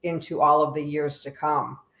into all of the years to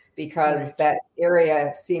come, because that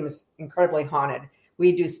area seems incredibly haunted.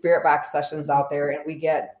 We do spirit box sessions out there, and we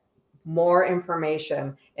get more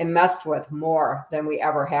information and messed with more than we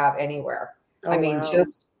ever have anywhere. I mean,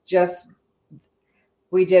 just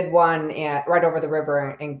we did one right over the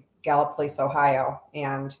river in Gallipolis, Ohio,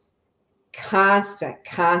 and constant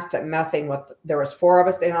messing with. There was 4 of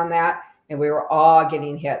us in on that, and we were all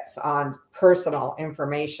getting hits on personal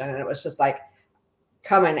information, and it was just like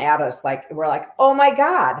coming at us, like we're like, oh my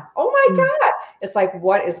god, it's like,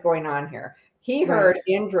 what is going on here? He heard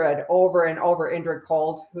Indrid over and over, Indrid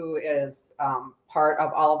Cold, who is part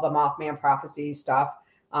of all of the Mothman prophecy stuff.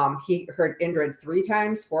 He heard Indrid 3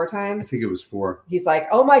 times, 4 times. I think it was 4. He's like,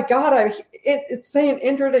 oh my god, it's saying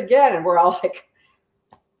Indrid again, and we're all like.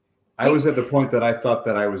 I was at the point that I thought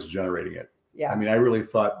that I was generating it. Yeah. I mean, I really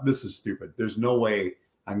thought, this is stupid. There's no way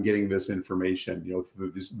I'm getting this information,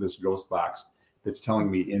 through this ghost box that's telling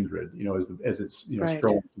me Indrid, as it's, scrolling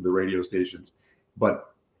through the radio stations.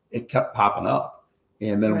 But it kept popping up.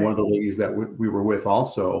 And then one of the ladies that we were with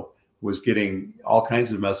also was getting all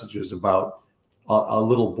kinds of messages about a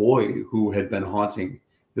little boy who had been haunting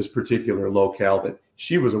this particular locale that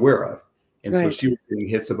she was aware of. And so she was getting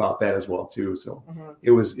hits about that as well too. So it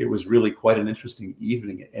was really quite an interesting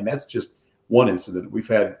evening. And that's just one incident. We've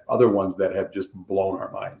had other ones that have just blown our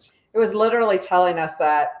minds. It was literally telling us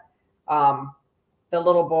that the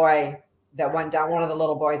little boy that went down, one of the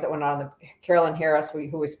little boys that went on, Carolyn Harris,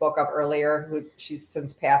 who we spoke of earlier, who she's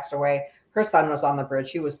since passed away. Her son was on the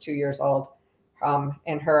bridge. He was 2 years old.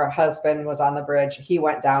 And her husband was on the bridge. He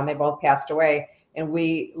went down. They both passed away. And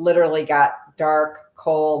we literally got dark,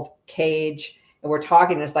 cold cage. And we're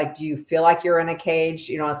talking. It's like, do you feel like you're in a cage?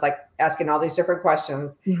 It's like asking all these different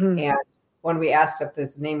questions. And when we asked if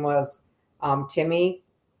his name was Timmy,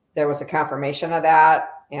 there was a confirmation of that.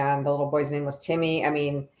 And the little boy's name was Timmy. I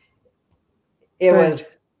mean, it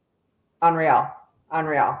was unreal.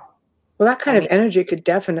 Well, that kind of energy could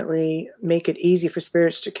definitely make it easy for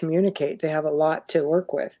spirits to communicate. They have a lot to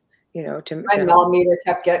work with, My millimeter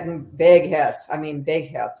kept getting big hits. I mean, big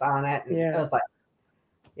hits on it. And it was like,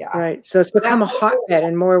 Right. So it's become a hotbed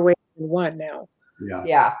in more ways than one now.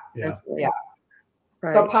 Yeah.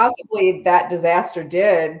 Right. So possibly that disaster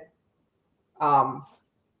did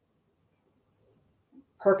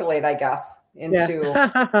percolate, I guess,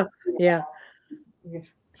 into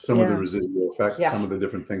some of the residual effects, some of the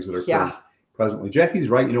different things that are occurring presently. Jackie's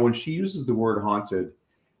right. When she uses the word haunted,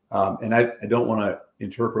 and I don't want to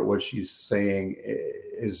interpret what she's saying,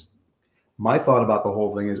 is my thought about the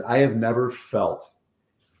whole thing is I have never felt,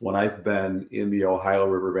 when I've been in the Ohio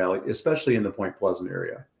River Valley, especially in the Point Pleasant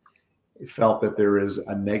area, felt that there is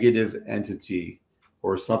a negative entity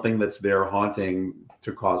or something that's there haunting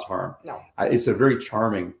to cause harm. No. It's a very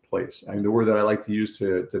charming place. I mean, the word that I like to use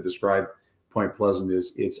to describe Point Pleasant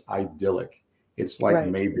is it's idyllic. It's like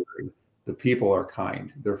Mayberry. The people are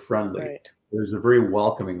kind. They're friendly. There's a very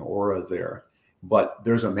welcoming aura there, but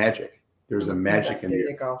there's a magic. There's a magic in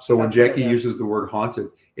there. So when Jackie uses the word haunted,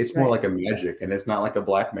 it's more like a magic, and it's not like a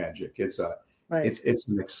black magic. It's a, it's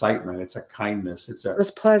an excitement. It's a kindness.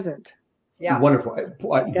 It's pleasant. Yeah. Wonderful.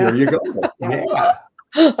 There you go.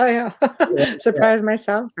 I surprise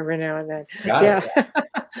myself every now and then.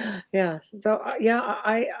 So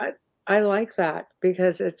I like that,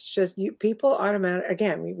 because it's just people automatically,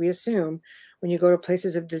 again, we assume when you go to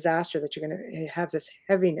places of disaster that you're going to have this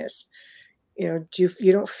heaviness. You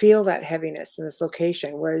don't feel that heaviness in this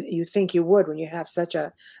location where you think you would when you have such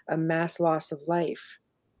a mass loss of life,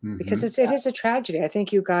 because it is a tragedy. I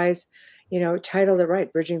think you guys, titled it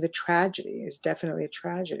right. Bridging the tragedy is definitely a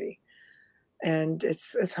tragedy. And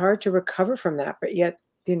it's hard to recover from that. But yet,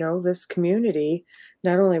 this community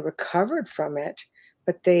not only recovered from it,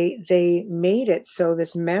 but they made it so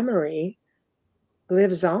this memory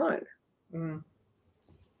lives on.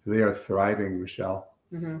 They are thriving, Michelle.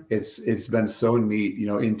 It's been so neat.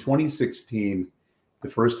 In 2016, the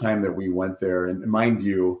first time that we went there, and mind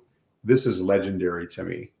you, this is legendary to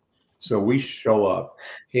me. So we show up.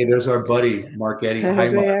 Hey, there's our buddy Mark Eddy. Hi,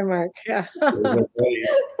 Mark. Yeah, Mark. Yeah.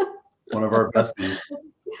 One of our besties.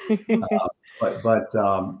 But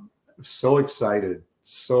so excited,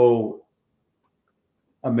 so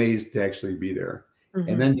amazed to actually be there,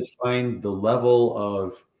 and then to find the level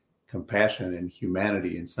of compassion and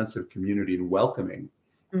humanity and sense of community and welcoming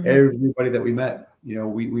everybody that we met.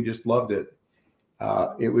 We just loved it.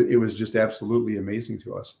 It was just absolutely amazing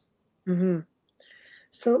to us.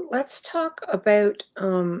 So let's talk about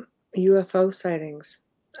UFO sightings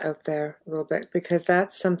out there a little bit, because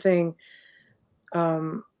that's something,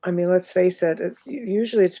 let's face it,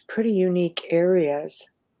 it's pretty unique areas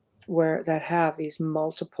that have these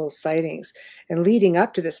multiple sightings. And leading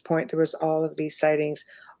up to this point, there was all of these sightings.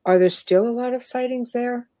 Are there still a lot of sightings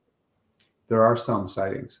there? There are some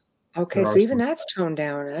sightings. Okay, so even that's toned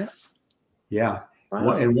down, eh? Yeah.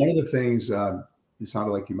 Wow. And one of the things, it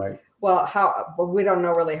sounded like you might. Well, we don't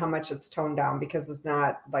know really how much it's toned down, because it's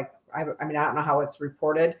not like, I don't know how it's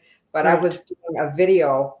reported, but I was doing a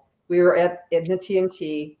video. We were in the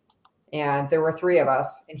TNT, and there were 3 of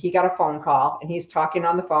us, and he got a phone call, and he's talking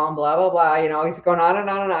on the phone, blah, blah, blah. He's going on and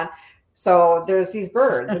on and on. So there's these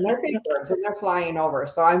birds, and they're big birds, and they're flying over.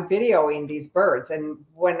 So I'm videoing these birds. And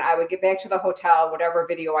when I would get back to the hotel, whatever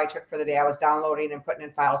video I took for the day, I was downloading and putting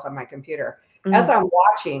in files on my computer. As I'm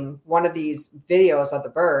watching one of these videos of the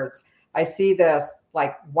birds, I see this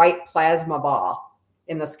like white plasma ball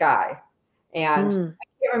in the sky. And I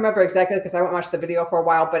can't remember exactly, because I haven't watched the video for a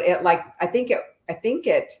while, but I think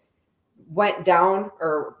it went down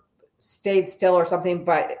or stayed still or something,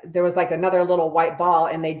 but there was like another little white ball,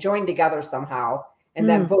 and they joined together somehow, and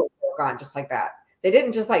then boom, they were gone just like that. They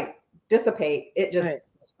didn't just like dissipate. It just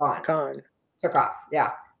was gone. Took off.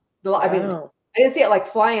 Yeah. I didn't see it like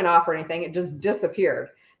flying off or anything. It just disappeared.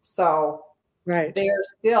 So they're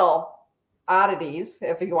still oddities,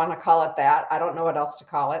 if you want to call it that. I don't know what else to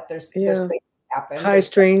call it. There's things that happen. High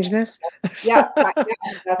strangeness. That's exactly.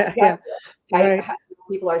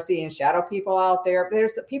 People are seeing shadow people out there.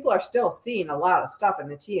 People are still seeing a lot of stuff in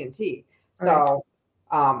the TNT. So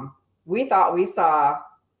we thought we saw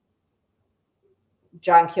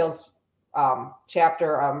John Keel's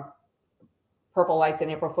chapter, Purple Lights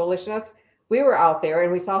and April Foolishness. We were out there,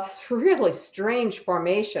 and we saw this really strange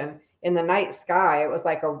formation in the night sky. It was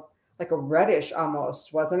like a reddish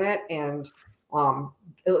almost, wasn't it? And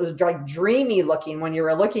it was like dreamy looking when you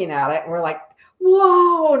were looking at it. And we're like,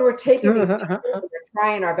 whoa, and we're taking these pictures, we're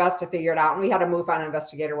trying our best to figure it out. And we had a MUFON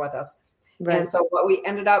investigator with us. And so what we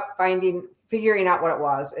ended up figuring out what it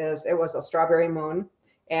was a strawberry moon.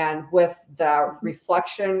 And with the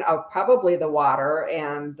reflection of probably the water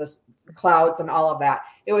and the clouds and all of that,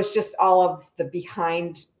 it was just all of the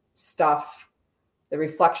behind stuff, the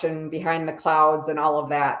reflection behind the clouds and all of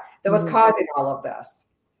that was causing all of this.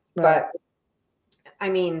 But I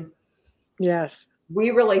mean, yes,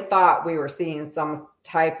 we really thought we were seeing some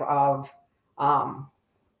type of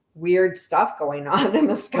weird stuff going on in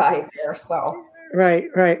the sky there. So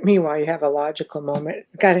right. Meanwhile, you have a logical moment.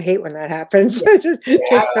 Gotta hate when that happens. It just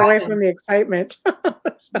takes away from the excitement.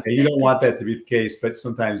 You don't want that to be the case, but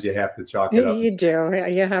sometimes you have to chalk it up. You do.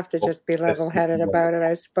 You have to just be level-headed about it,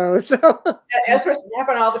 I suppose. As we're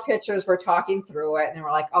snapping all the pictures, we're talking through it, and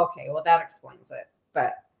we're like, okay, well, that explains it.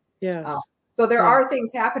 But so there are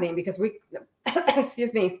things happening, because we,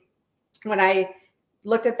 excuse me, when I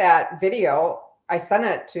looked at that video, I sent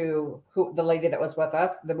it to the lady that was with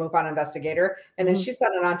us, the MUFON investigator, and then she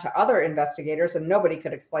sent it on to other investigators, and nobody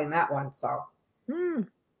could explain that one. So,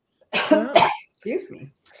 excuse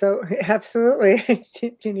me. So, absolutely.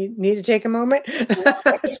 Do you need to take a moment?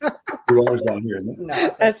 Down here,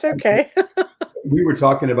 no, that's okay. We were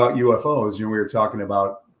talking about UFOs, we were talking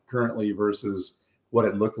about currently versus what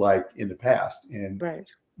it looked like in the past. And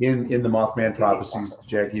in the Mothman Prophecies,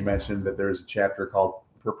 Jackie mentioned that there's a chapter called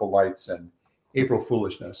Purple Lights and April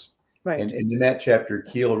Foolishness. And in that chapter,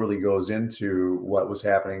 Keel really goes into what was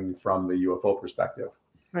happening from the UFO perspective.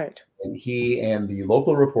 And he and the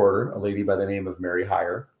local reporter, a lady by the name of Mary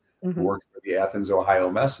Heyer, who worked for the Athens, Ohio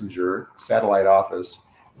Messenger satellite office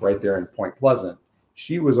right there in Point Pleasant,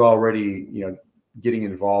 she was already, getting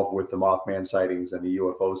involved with the Mothman sightings and the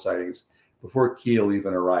UFO sightings before Keel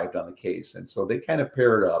even arrived on the case. And so they kind of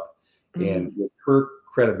paired up. And with her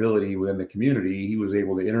credibility within the community, he was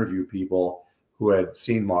able to interview people who had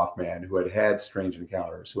seen Mothman, who had strange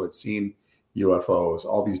encounters, who had seen UFOs,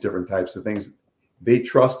 all these different types of things. They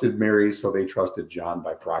trusted Mary, so they trusted John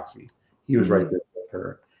by proxy. He was right there with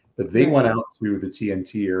her. But they Right. went out to the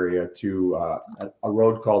TNT area to a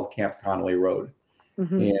road called Camp Connolly Road.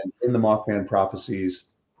 Mhm. And in the Mothman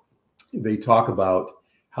Prophecies, they talk about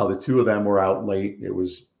how the two of them were out late. It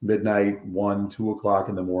was midnight, 1, 2 o'clock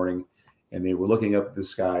in the morning, and they were looking up at the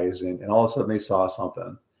skies, and all of a sudden they saw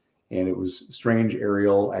something. And it was strange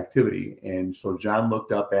aerial activity. And so John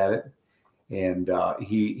looked up at it, and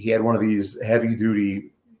he had one of these heavy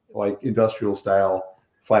duty, like industrial style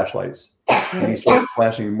flashlights. And he started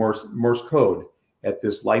flashing Morse code at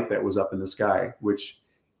this light that was up in the sky, which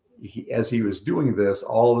as he was doing this,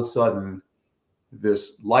 all of a sudden,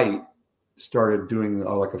 this light started doing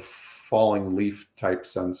like a falling leaf type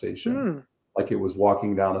sensation, Mm. like it was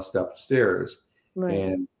walking down a step of stairs. Right.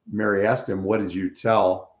 And Mary asked him, "What did you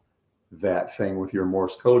tell that thing with your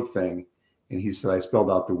Morse code thing?" And he said, "I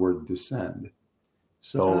spelled out the word descend."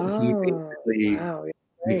 So he basically Wow. Yeah,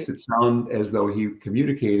 makes right. it sound as though he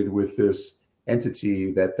communicated with this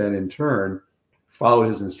entity that then in turn followed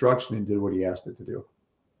his instruction and did what he asked it to do.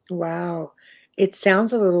 Wow. It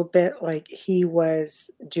sounds a little bit like he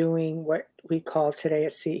was doing what we call today a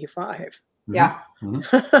CE5. Yeah.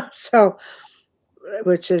 Mhm. So,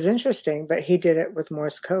 which is interesting, but he did it with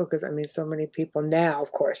Morse code because I mean, so many people now,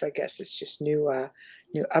 of course, I guess it's just new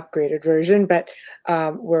upgraded version, but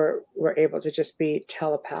we're able to just be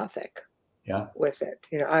telepathic Yeah. with it.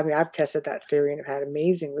 You know, I mean, I've tested that theory and have had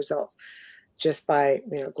amazing results just by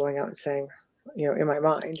going out and saying, in my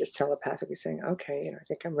mind, just telepathically saying, okay, I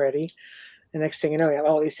think I'm ready. The next thing you know, you have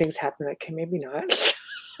all these things happen. Like, okay, maybe not.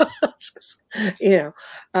 you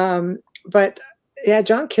know, but yeah,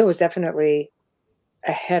 John Keel was definitely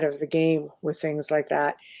ahead of the game with things like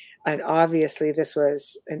that. And obviously, this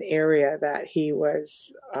was an area that he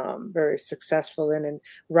was very successful in. And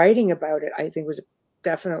writing about it, I think, was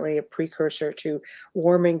definitely a precursor to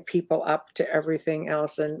warming people up to everything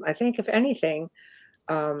else. And I think, if anything,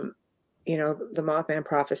 the Mothman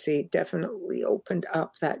prophecy definitely opened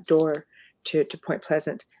up that door to Point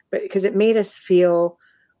Pleasant, but because it made us feel,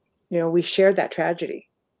 we shared that tragedy.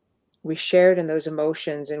 We shared in those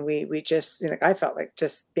emotions, and we just, I felt like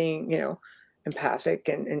just being, empathic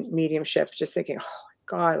and mediumship, just thinking, oh my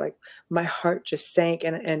God, like my heart just sank.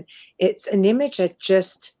 And it's an image that it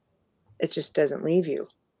just doesn't leave you.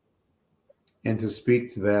 And to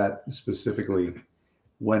speak to that specifically,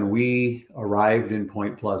 when we arrived in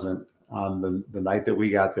Point Pleasant on the night that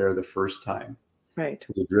we got there the first time, Right.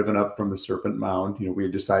 we were driven up from the Serpent Mound. We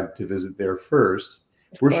had decided to visit there first.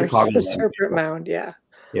 Of We're course, Chicagoland the Serpent people. Mound. Yeah.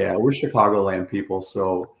 Yeah, we're Chicagoland people.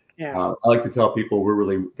 So Yeah. I like to tell people we're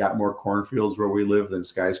really got more cornfields where we live than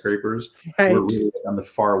skyscrapers. Right. We're really on the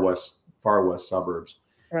far west suburbs.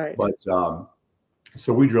 Right. But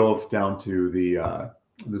so we drove down to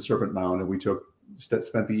the Serpent Mound, and we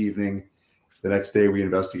spent the evening. The next day we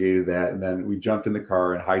investigated that, and then we jumped in the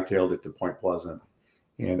car and hightailed it to Point Pleasant.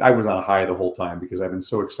 And I was on a high the whole time because I've been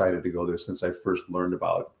so excited to go there since I first learned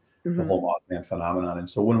about the whole Mothman phenomenon. And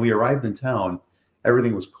so when we arrived in town,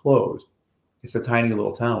 everything was closed. It's a tiny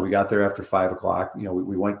little town. We got there after 5 o'clock.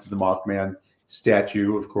 We went to the Mothman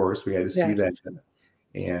statue, of course. We had to see that.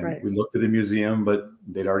 And we looked at the museum, but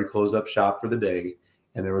they'd already closed up shop for the day.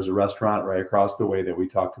 And there was a restaurant right across the way that we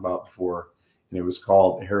talked about before. And it was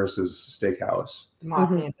called Harris's Steakhouse,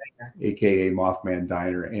 Mothman Diner. AKA Mothman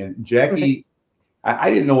Diner. And Jackie,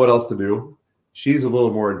 I didn't know what else to do. She's a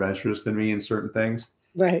little more adventurous than me in certain things.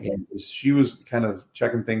 Right. And she was kind of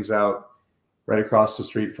checking things out right across the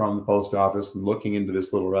street from the post office and looking into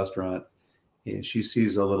this little restaurant. And she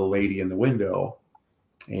sees a little lady in the window.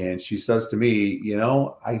 And she says to me,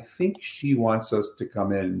 I think she wants us to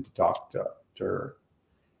come in to talk to her.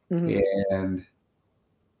 And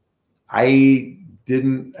I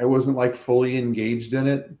wasn't like fully engaged in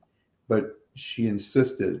it, but she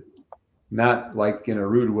insisted, not like in a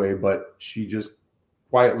rude way, but she just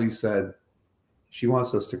quietly said she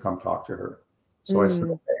wants us to come talk to her. So I said,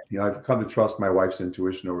 okay. I've come to trust my wife's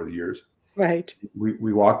intuition over the years. Right.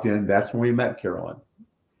 We walked in. That's when we met Carolyn.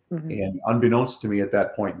 And unbeknownst to me at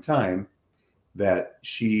that point in time, that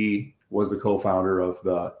she was the co-founder of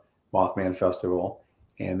the Mothman Festival,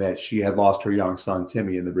 and that she had lost her young son,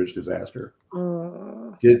 Timmy, in the bridge disaster.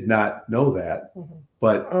 Did not know that.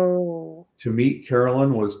 But to meet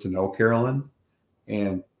Carolyn was to know Carolyn,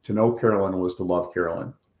 and to know Carolyn was to love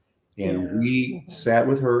Carolyn. And we sat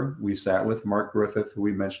with her. We sat with Mark Griffith, who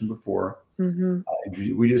we mentioned before.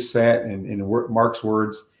 We just sat, and in Mark's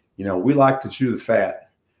words, we like to chew the fat.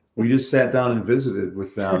 We just sat down and visited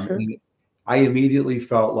with them. And I immediately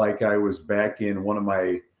felt like I was back in one of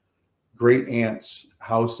my great aunt's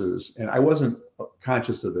houses. And I wasn't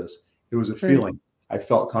conscious of this. It was a feeling. I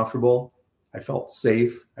felt comfortable. I felt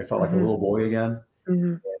safe. I felt like a little boy again.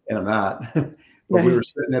 And and I'm not. But we were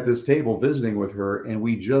sitting at this table visiting with her, and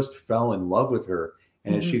we just fell in love with her.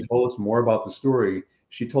 And as she told us more about the story,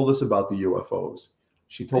 she told us about the UFOs.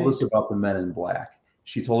 She told us about the men in black.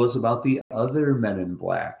 She told us about the other men in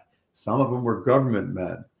black. Some of them were government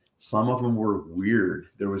men. Some of them were weird.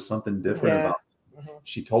 There was something different about them.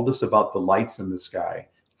 She told us about the lights in the sky,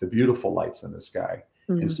 the beautiful lights in the sky.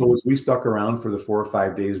 And so as we stuck around for the 4 or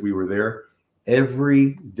 5 days we were there,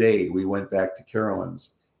 every day we went back to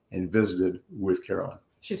Carolyn's and visited with Carolyn.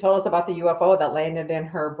 She told us about the UFO that landed in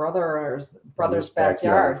her brother's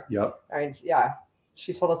backyard. Yep. Yeah.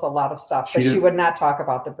 She told us a lot of stuff, but she would not talk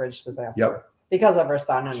about the bridge disaster because of her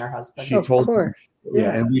son and her husband. She told us,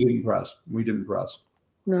 and we didn't press.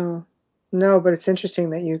 No, but it's interesting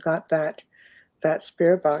that you got that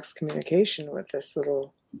spirit box communication with this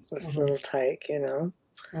little tyke,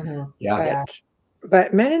 Yeah.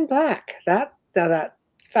 But Men in Black, that's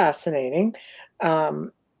fascinating.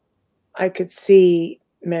 I could see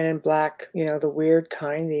Men in Black, the weird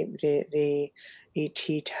kind, the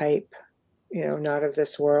ET type, not of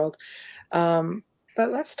this world.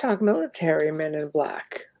 But let's talk military Men in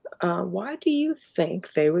Black. Why do you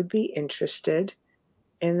think they would be interested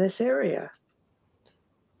in this area?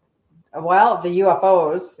 Well, the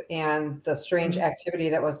UFOs and the strange activity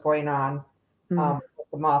that was going on with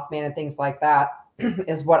the Mothman and things like that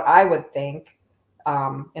is what I would think.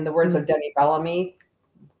 In the words of Denny Bellamy,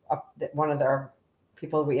 one of the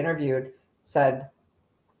people we interviewed said,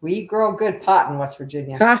 "We grow good pot in West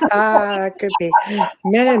Virginia." It could be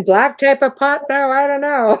Men in Black type of pot, though. I don't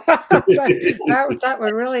know. that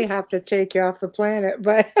would really have to take you off the planet.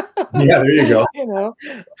 But yeah, there you go.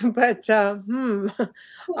 But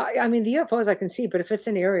I mean, the UFOs I can see, but if it's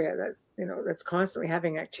an area that's constantly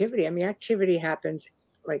having activity, activity happens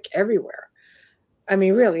like everywhere.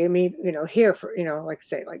 Really, here for like I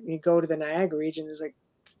say, like you go to the Niagara region,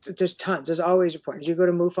 there's tons. There's always reports. You go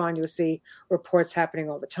to MUFON, you'll see reports happening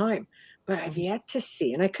all the time. But I've yet to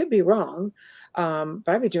see, and I could be wrong, but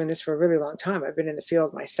I've been doing this for a really long time. I've been in the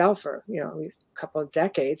field myself for at least a couple of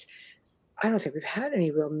decades. I don't think we've had any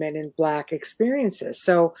real Men in Black experiences.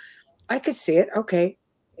 So I could see it. Okay,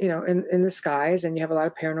 in the skies, and you have a lot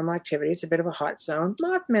of paranormal activity. It's a bit of a hot zone.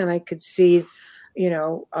 Mothman, I could see,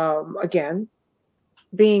 again,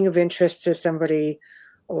 being of interest to somebody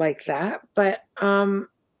like that. But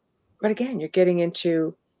again, you're getting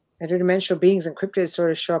into interdimensional beings, and cryptids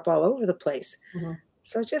sort of show up all over the place.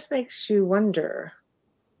 So it just makes you wonder.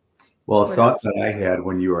 Well, a thought that I had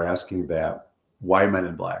when you were asking that, why Men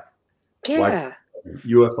in Black? Yeah. Why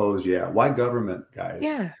UFOs, yeah. Why government, guys?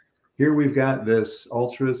 Yeah. Here we've got this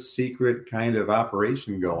ultra secret kind of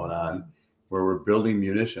operation going on where we're building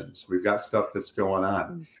munitions. We've got stuff that's going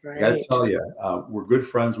on. Right. I got to tell you, we're good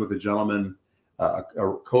friends with a gentleman, a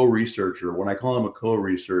co-researcher. When I call him a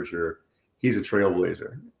co-researcher, he's a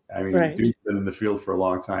trailblazer. Dude's been in the field for a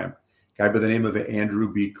long time. Guy by the name of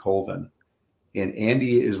Andrew B. Colvin. And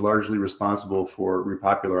Andy is largely responsible for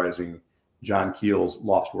repopularizing John Keel's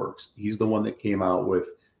Lost Works. He's the one that came out with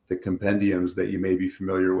the compendiums that you may be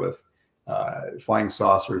familiar with, Flying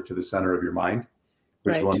Saucer to the Center of Your Mind,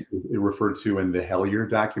 which one is referred to in the Hellier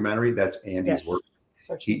documentary. That's Andy's work.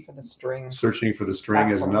 Searching for the String. Searching for the String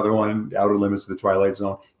is another one. Outer Limits of the Twilight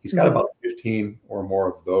Zone. He's got about 15 or more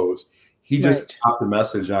of those. He just popped a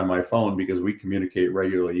message on my phone because we communicate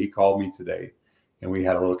regularly. He called me today and we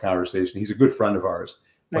had a little conversation. He's a good friend of ours.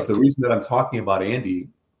 But the reason that I'm talking about Andy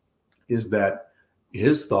is that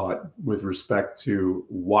his thought with respect to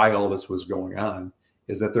why all this was going on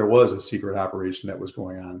is that there was a secret operation that was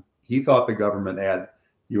going on. He thought the government had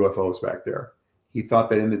UFOs back there. He thought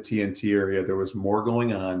that in the TNT area, there was more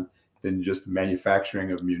going on than just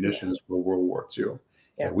manufacturing of munitions for World War II.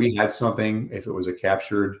 Yeah. If we had something, if it was a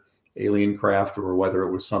captured alien craft or whether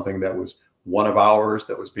it was something that was one of ours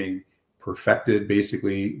that was being perfected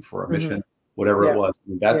basically for a mission, whatever it was,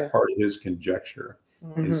 that's part of his conjecture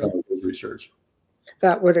in some of his research.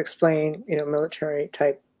 That would explain, military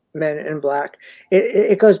type Men in Black.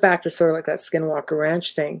 It goes back to sort of like that Skinwalker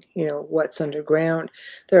Ranch thing, what's underground.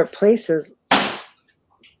 There are places.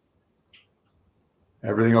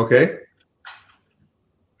 Everything okay?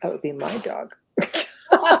 That would be my dog,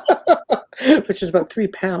 which is about 3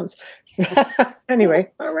 pounds. Anyway,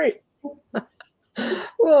 all right.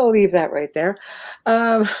 We'll leave that right there.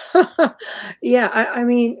 Yeah, I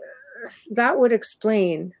mean, that would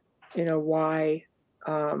explain, why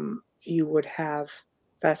you would have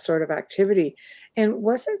that sort of activity. And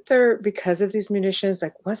wasn't there, because of these munitions,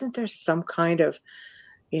 wasn't there some kind of,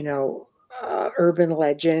 urban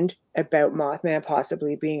legend about Mothman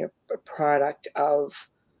possibly being a product of,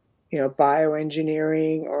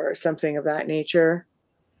 bioengineering or something of that nature?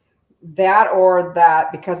 that, or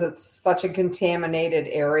that because it's such a contaminated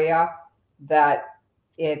area that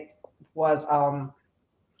it was,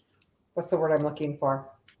 what's the word I'm looking for?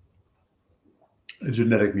 A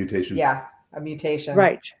genetic mutation. Yeah, a mutation.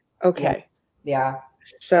 Right. Okay. Yes. Yeah.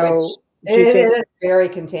 So It is very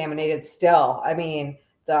contaminated still. I mean,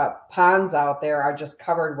 the ponds out there are just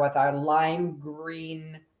covered with a lime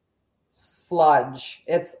green sludge.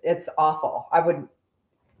 It's awful.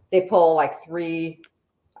 They pull like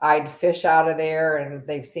 3-eyed fish out of there, and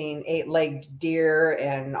they've seen 8-legged deer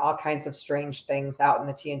and all kinds of strange things out in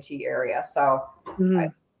the TNT area. So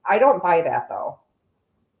I don't buy that, though.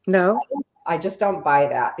 No, I just don't buy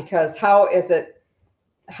that, because how is it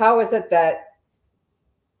that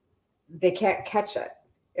they can't catch it?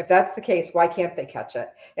 If that's the case, why can't they catch it?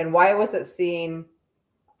 And why was it seen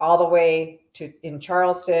all the way in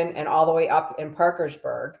Charleston and all the way up in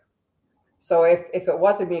Parkersburg? So if it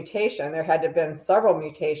was a mutation, there had to have been several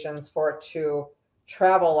mutations for it to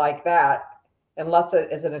travel like that, unless it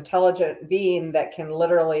is an intelligent being that can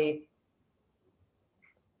literally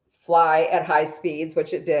fly at high speeds,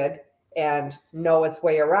 which it did, and know its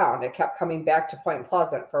way around. It kept coming back to Point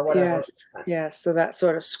Pleasant for whatever reason. Yes. So that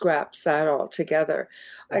sort of scraps that all together.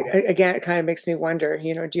 Again, it kind of makes me wonder,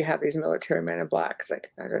 do you have these military men in black? It's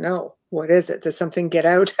like, I don't know. What is it? Does something get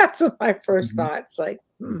out? That's my first thoughts. Like,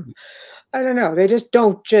 I don't know. They just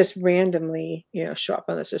don't just randomly, show up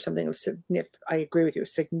unless there's something of I agree with you,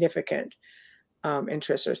 significant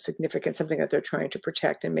interest or significant, something that they're trying to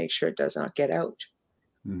protect and make sure it does not get out.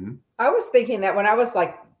 I was thinking that when I was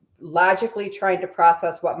like logically trying to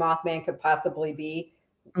process what Mothman could possibly be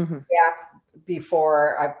back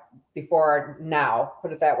before now,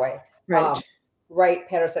 put it that way. Right.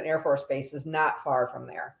 Patterson Air Force Base is not far from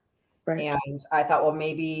there. Right. And I thought, well,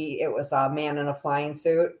 maybe it was a man in a flying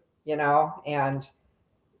suit, and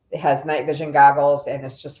it has night vision goggles and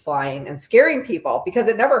it's just flying and scaring people, because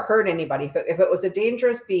it never hurt anybody. If it was a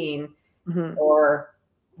dangerous being or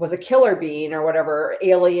was a killer being or whatever,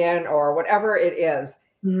 alien or whatever it is,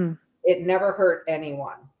 it never hurt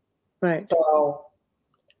anyone. Right. So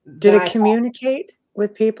did it communicate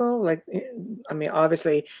with people? Like, I mean,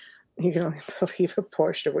 obviously you can only believe a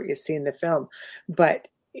portion of what you see in the film, but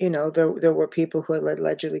there were people who had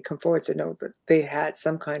allegedly come forward to know that they had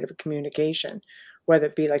some kind of a communication, whether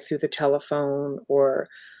it be like through the telephone or,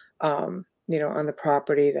 on the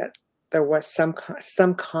property, that there was some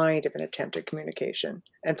kind of an attempt at communication,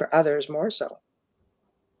 and for others more so.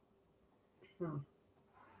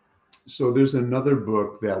 So there's another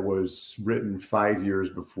book that was written 5 years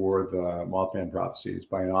before the Mothman Prophecies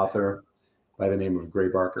by an author by the name of Gray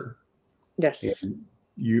Barker. Yes. And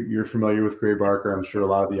you're familiar with Gray Barker. I'm sure a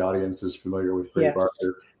lot of the audience is familiar with Gray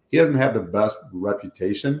Barker. He doesn't have the best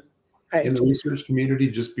reputation in the research community,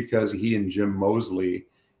 just because he and Jim Moseley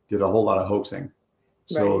did a whole lot of hoaxing.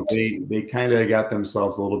 So they kind of got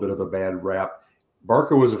themselves a little bit of a bad rap.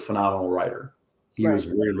 Barker was a phenomenal writer. He was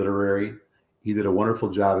very literary. He did a wonderful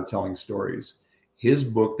job of telling stories. His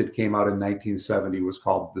book that came out in 1970 was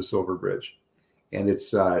called The Silver Bridge. And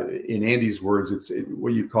it's, in Andy's words, it's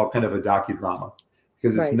what you call kind of a docudrama,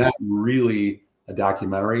 because it's not really a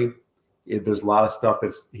documentary. There's a lot of stuff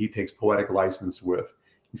that he takes poetic license with.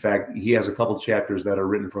 In fact, he has a couple chapters that are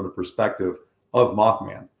written from the perspective of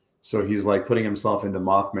Mothman. So he's like putting himself into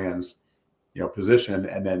Mothman's, position,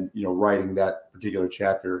 and then, writing that particular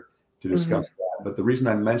chapter to discuss that. But the reason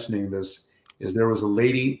I'm mentioning this is there was a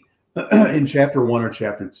lady in chapter 1 or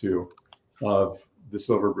chapter 2 of The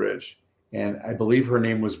Silver Bridge, and I believe her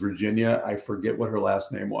name was Virginia. I forget what her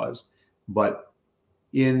last name was, but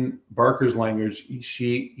in Barker's language,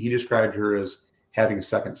 he described her as having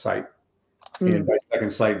second sight. And by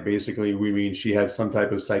second sight, basically, we mean she had some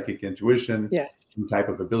type of psychic intuition, some type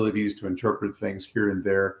of abilities to interpret things here and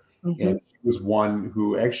there. And she was one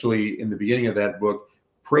who actually, in the beginning of that book,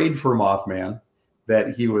 prayed for Mothman,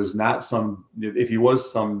 that he was not if he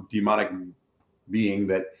was some demonic being,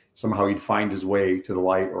 that somehow he'd find his way to the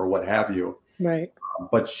light or what have you. Right.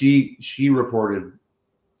 But she reported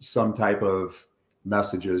some type of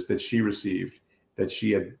messages that she received that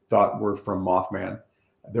she had thought were from Mothman.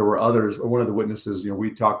 There were others. One of the witnesses,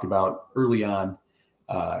 we talked about early on,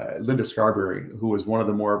 Linda Scarberry, who was one of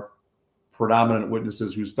the more predominant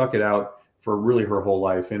witnesses who stuck it out for really her whole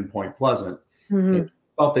life in Point Pleasant. And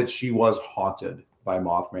felt that she was haunted by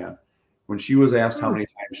Mothman. When she was asked how many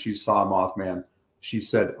times she saw Mothman, she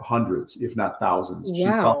said hundreds, if not thousands. She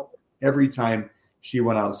felt every time she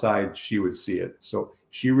went outside, she would see it. So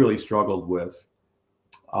she really struggled with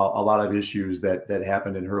a lot of issues that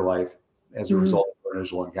happened in her life as a result of her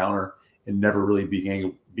initial encounter, and never really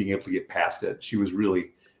being able to get past it. She was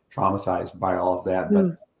really traumatized by all of that.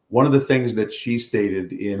 But one of the things that she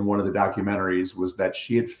stated in one of the documentaries was that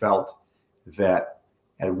she had felt that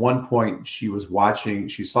at one point she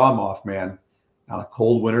saw Mothman on a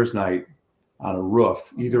cold winter's night on a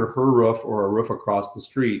roof, either her roof or a roof across the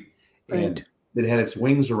street. And it had its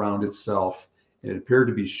wings around itself and it appeared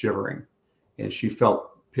to be shivering. And she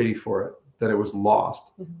felt pity for it, that it was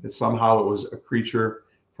lost, that somehow it was a creature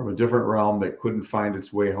from a different realm that couldn't find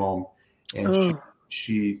its way home. And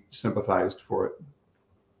she sympathized for it.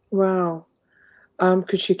 Wow.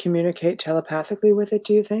 Could she communicate telepathically with it,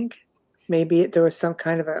 do you think? Maybe there was some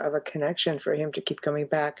kind of a connection for him to keep coming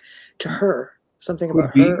back to her, something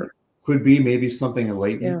about her. Could be maybe something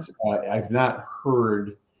latent. Yeah. I've not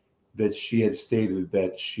heard that she had stated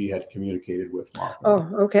that she had communicated with Mothman. Oh,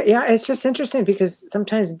 okay. Yeah, it's just interesting because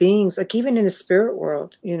sometimes beings, like even in the spirit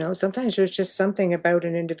world, sometimes there's just something about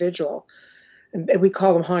an individual. And we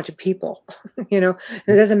call them haunted people, it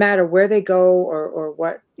doesn't matter where they go or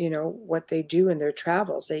what, what they do in their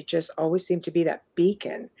travels. They just always seem to be that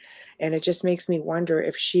beacon. And it just makes me wonder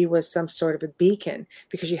if she was some sort of a beacon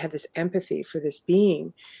because she had this empathy for this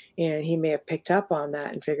being and he may have picked up on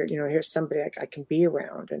that and figured, here's somebody I can be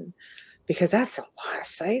around. And because that's a lot of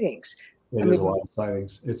sightings. It is a lot of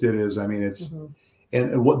sightings. It is. I mean, it's,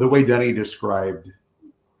 and the way Denny described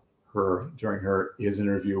her during his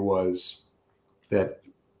interview was that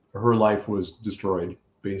her life was destroyed,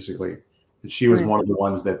 basically. That she was one of the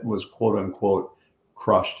ones that was quote unquote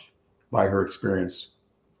crushed by her experience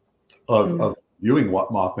of viewing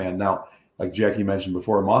Mothman. Now, like Jackie mentioned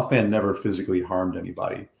before, Mothman never physically harmed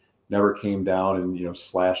anybody, never came down and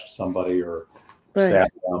slashed somebody or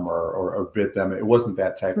stabbed them or bit them. It wasn't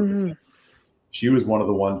that type of thing. She was one of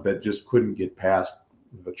the ones that just couldn't get past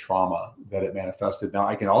the trauma that it manifested. Now,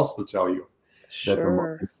 I can also tell you that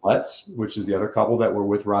the Millettes, which is the other couple that were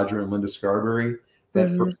with Roger and Linda Scarberry, that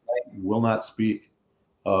first night will not speak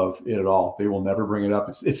of it at all. They will never bring it up.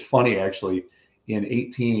 It's funny, actually. In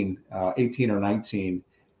 18 or 19,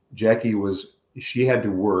 Jackie she had to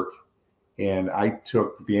work, and I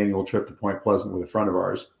took the annual trip to Point Pleasant with a friend of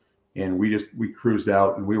ours, and we cruised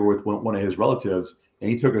out, and we were with one of his relatives, and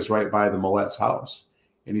he took us right by the Millettes' house,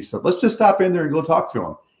 and he said, "Let's just stop in there and go talk to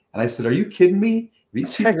him." And I said, "Are you kidding me?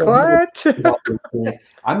 These people what?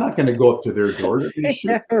 I'm not going to go up to their door.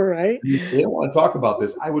 Right? They don't want to talk about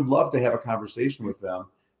this. I would love to have a conversation with them,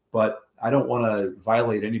 but I don't want to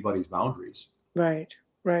violate anybody's boundaries." Right.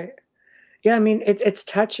 Yeah, I mean, it's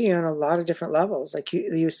touchy on a lot of different levels. Like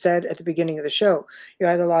you said at the beginning of the show, you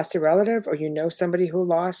either lost a relative or somebody who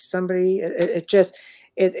lost somebody.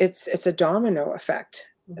 It's a domino effect.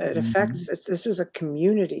 It affects. This is a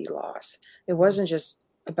community loss. It wasn't just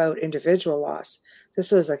about individual loss. This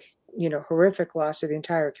was a horrific loss to the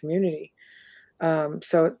entire community.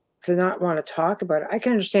 So to not want to talk about it, I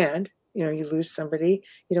can understand. You lose somebody,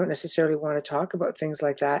 you don't necessarily want to talk about things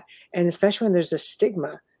like that. And especially when there's a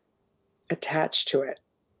stigma attached to it.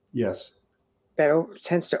 Yes. That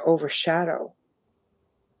tends to overshadow,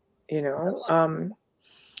 Yes.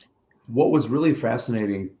 What was really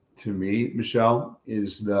fascinating to me, Michelle,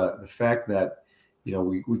 is the fact that,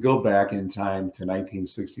 we go back in time to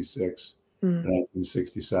 1966,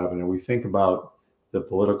 1967, and we think about the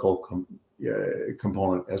political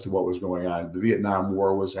component as to what was going on. The Vietnam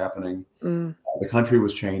War was happening. The country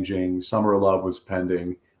was changing. Summer of Love was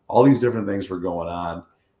pending. All these different things were going on.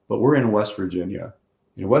 But we're in West Virginia.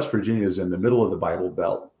 West Virginia is in the middle of the Bible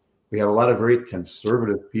Belt. We have a lot of very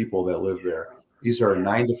conservative people that live there. These are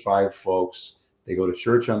 9-to-5 folks. They go to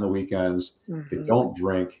church on the weekends. They don't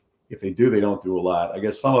drink. If they do, they don't do a lot. I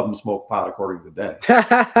guess some of them smoke pot, according to Denny.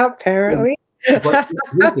 Apparently. But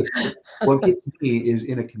what gets me is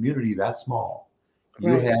in a community that small,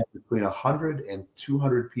 you have between 100 and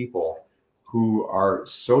 200 people who are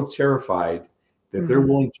so terrified that they're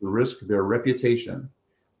willing to risk their reputation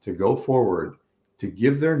to go forward, to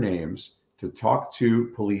give their names, to talk to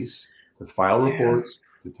police, to file reports,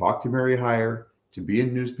 to talk to Mary Hyre, to be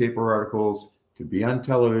in newspaper articles, to be on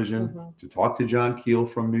television, to talk to John Keel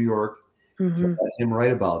from New York, to let him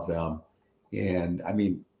write about them. And I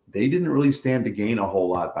mean, they didn't really stand to gain a whole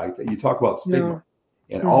lot by that. You talk about stigma,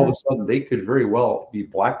 and all of a sudden they could very well be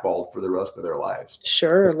blackballed for the rest of their lives.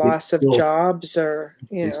 Sure, loss of jobs or,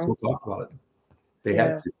 they still talk about it. They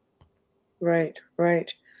had to. Right.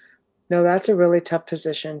 No, that's a really tough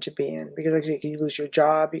position to be in because like, you could lose your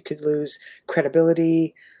job, you could lose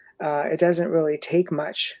credibility. It doesn't really take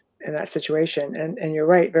much in that situation. And you're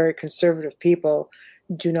right, very conservative people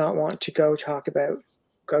do not want to go talk about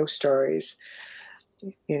ghost stories.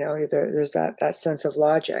 There's that sense of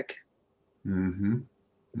logic.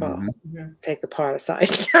 Well, Mhm. take the pot aside.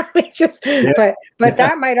 I mean, just, Yeah. but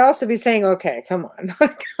that might also be saying, okay, come on.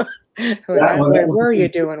 That was What were the you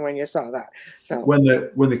thing. doing when you saw that? So, When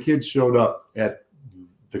the kids showed up at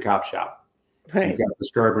the cop shop, you've right. got the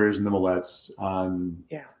Scarberries and the Millettes on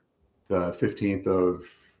Yeah. the 15th of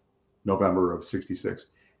November of '66.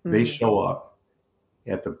 They Mhm. show up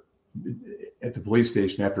at the police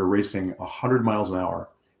station after racing 100 miles an hour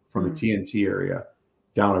from the Mm. TNT area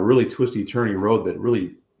down a really twisty, turny road that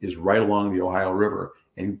really is right along the Ohio River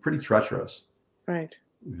and pretty treacherous. Right.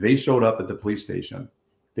 They showed up at the police station.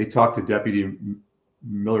 They talked to Deputy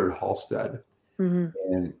Millard Halstead, Mhm.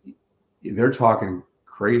 and they're talking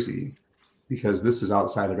crazy because this is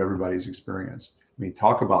outside of everybody's experience. I mean,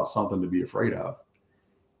 talk about something to be afraid of.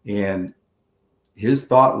 And his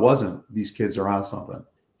thought wasn't these kids are on something.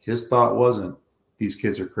 His thought wasn't these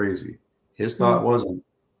kids are crazy. His thought wasn't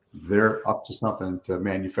they're up to something to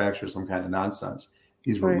manufacture some kind of nonsense.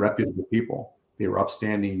 These were Right. reputable people. They were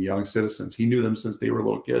upstanding young citizens. He knew them since they were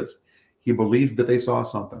little kids. He believed that they saw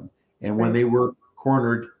something. And when Right. they were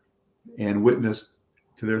cornered and witnessed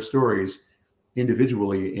to their stories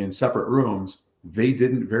individually in separate rooms, they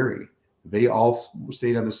didn't vary. They all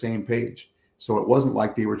stayed on the same page. So it wasn't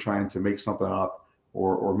like they were trying to make something up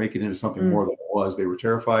or make it into something more than it was. They were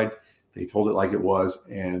terrified. They told it like it was,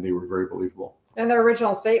 and they were very believable. And their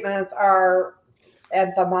original statements are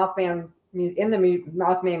at the Mothman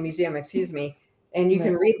Mothman Museum, excuse me, and you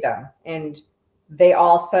can read them. And they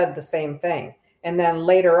all said the same thing. And then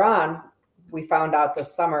later on, we found out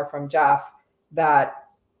this summer from Jeff that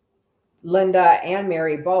Linda and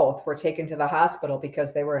Mary both were taken to the hospital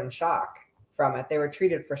because they were in shock from it. They were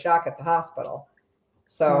treated for shock at the hospital.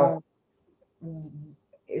 So,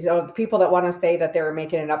 the people that want to say that they were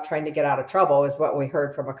making it up trying to get out of trouble is what we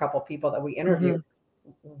heard from a couple people that we interviewed.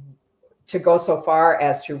 To go so far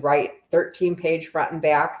as to write 13-page front and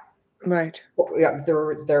back, Right.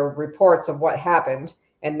 their reports of what happened,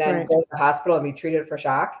 and then go to the hospital and be treated for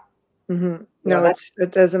shock. Mm-hmm. No,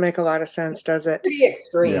 it doesn't make a lot of sense, does it? Pretty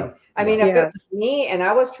extreme. Yeah. I mean, if it was me and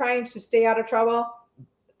I was trying to stay out of trouble,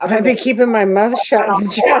 I'd be keeping my mouth shut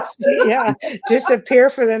and just disappear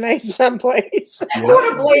for the night someplace. I would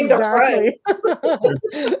have blamed a friend.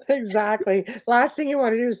 Exactly. Last thing you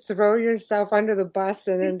want to do is throw yourself under the bus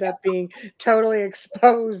and end up being totally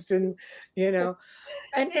exposed, and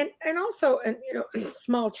and also,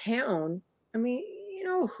 small town. I mean,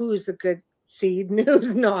 who's a good seed and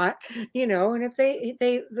who's not, and if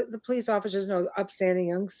the police officers know upstanding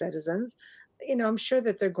young citizens, I'm sure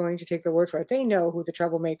that they're going to take their word for it. They know who the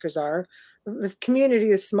troublemakers are. The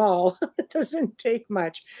community is small. It doesn't take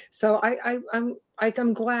much. So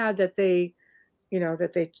I'm glad that they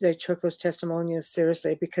took those testimonials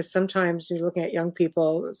seriously, because sometimes you're looking at young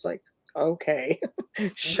people, it's like, okay,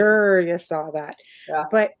 sure, you saw that. Yeah.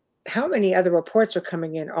 But how many other reports are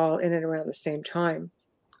coming in all in and around the same time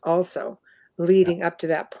also leading up to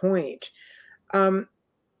that point?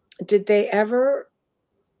 Did they ever,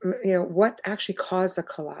 what actually caused the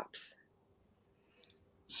collapse?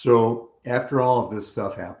 So after all of this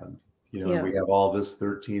stuff happened, we have all this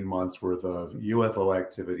 13 months worth of UFO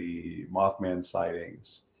activity, Mothman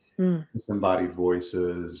sightings, disembodied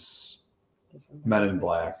voices, Men in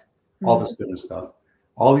Black, all this different stuff.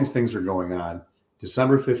 All these things are going on.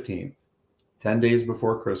 December 15th, 10 days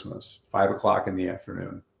before Christmas, 5:00 in the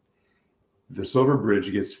afternoon, the Silver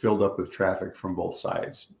Bridge gets filled up with traffic from both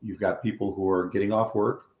sides. You've got people who are getting off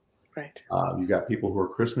work. Right. You've got people who are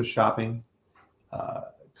Christmas shopping,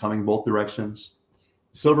 coming both directions.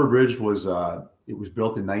 Silver Bridge was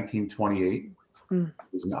built in 1928. It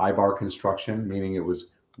was an IBAR construction, meaning it was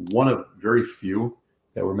one of very few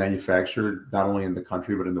that were manufactured not only in the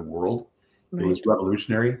country but in the world. Right. It was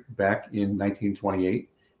revolutionary back in 1928,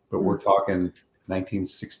 but we're talking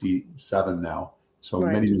 1967 now. So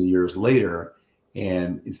many years later,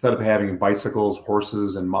 and instead of having bicycles,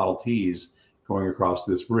 horses, and Model Ts going across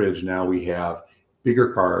this bridge, now we have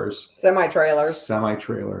bigger cars,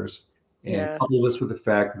 semi-trailers, and couple this with the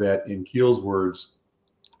fact that, in Keel's words,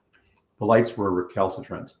 the lights were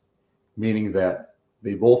recalcitrant, meaning that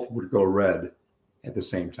they both would go red at the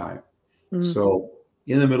same time. So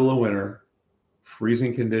in the middle of winter,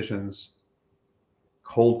 freezing conditions,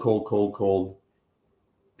 cold,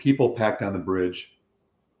 people packed on the bridge.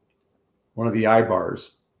 One of the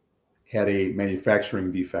I-bars had a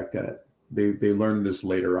manufacturing defect in it. They learned this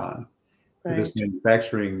later on. Right. This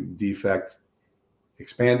manufacturing defect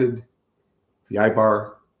expanded, the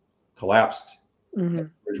I-bar collapsed, and the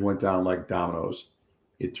bridge went down like dominoes.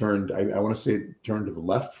 It turned, I want to say it turned to the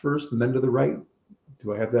left first and then to the right.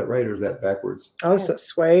 Do I have that right, or is that backwards? Also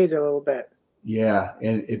swayed a little bit. Yeah,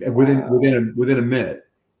 and within a minute,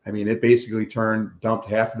 I mean, it basically dumped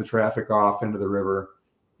half of the traffic off into the river,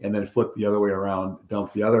 and then flipped the other way around,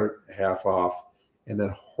 dumped the other half off, and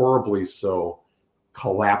then horribly so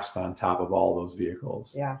collapsed on top of all those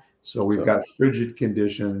vehicles. Yeah. So we've got frigid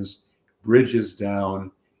conditions, bridges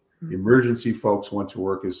down. Emergency folks went to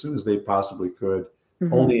work as soon as they possibly could.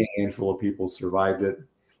 Only a handful of people survived it.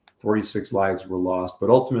 46 lives were lost, but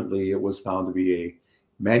ultimately it was found to be a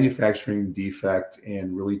manufacturing defect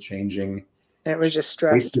and really changing. It was just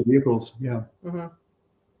stressed. Vehicles, yeah. Wow.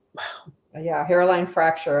 Yeah, hairline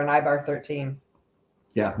fracture and IBAR 13.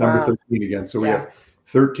 Yeah, number 13 again. So we have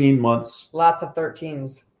 13 months. Lots of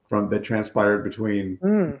 13s. From that transpired between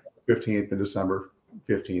 15th and December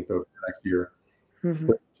 15th of next year.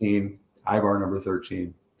 13, IBAR number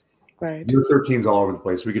 13. Right. Number 13 is all over the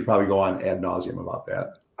place. We could probably go on ad nauseum about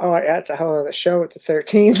that. Oh, that's a whole other show with the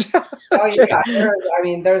 13s. Oh yeah,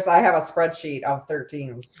 I have a spreadsheet of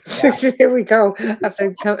 13s. Yeah. Here we go. I have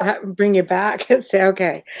to bring you back and say,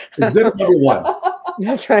 okay. Exhibit number 1.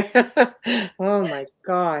 That's right. Oh my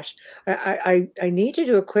gosh. I need to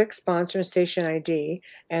do a quick sponsor and station ID,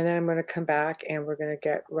 and then I'm going to come back and we're going to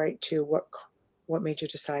get right to what made you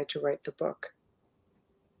decide to write the book.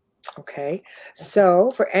 Okay. So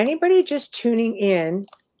for anybody just tuning in,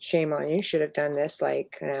 shame on you. Should have done this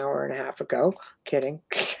like an hour and a half ago. Kidding.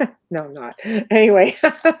 No, I'm not. Anyway,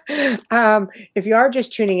 if you are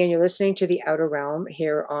just tuning in, you're listening to The Outer Realm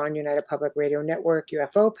here on United Public Radio Network,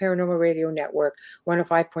 UFO Paranormal Radio Network,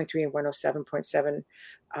 105.3 and 107.7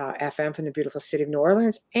 FM from the beautiful city of New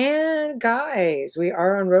Orleans. And guys, we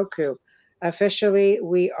are on Roku. Officially,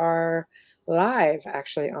 we are live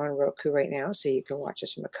actually on Roku right now, so you can watch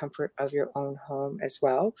us from the comfort of your own home as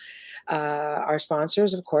well. Our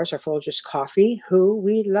sponsors, of course, are Folgers Coffee, who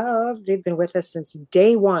we love. They've been with us since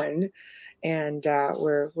day one, and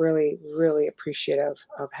we're really, really appreciative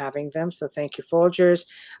of having them. So thank you, Folgers.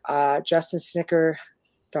 Justin Snicker,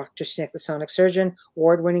 Dr. Snick, the Sonic Surgeon,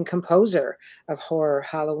 award-winning composer of horror,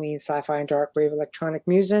 Halloween, sci-fi, and dark wave electronic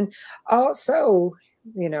music. Also,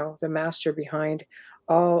 the master behind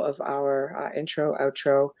all of our intro,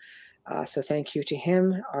 outro. So thank you to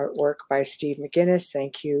him. Artwork by Steve McGinnis.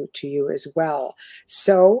 Thank you to you as well.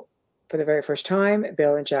 So for the very first time,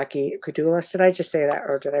 Bill and Jackie Kudulis. Did I just say that,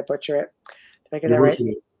 or did I butcher it? Did I get that right?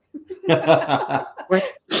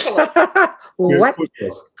 What? What?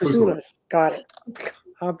 Kudulis. Got it.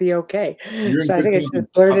 I'll be okay. So I think I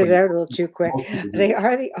just blurted it out a little too quick. They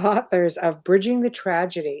are the authors of Bridging the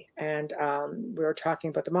Tragedy. And we were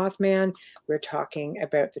talking about the Mothman. We were talking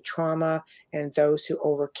about the trauma and those who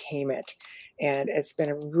overcame it. And it's been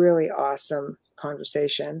a really awesome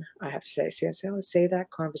conversation, I have to say. See, I always say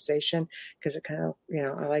that, conversation, because it kind of,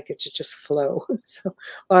 I like it to just flow. So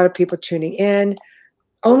a lot of people tuning in.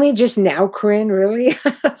 Only just now, Corinne, really?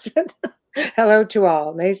 Hello to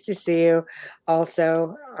all. Nice to see you.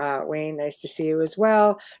 Also, Wayne, nice to see you as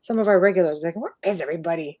well. Some of our regulars are like, where is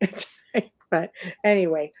everybody? But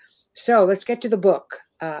anyway, so let's get to the book.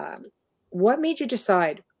 What made you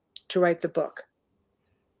decide to write the book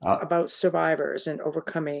about survivors and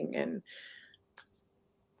overcoming? And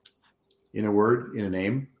in a word, in a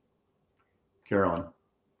name, Carolyn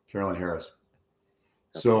Harris.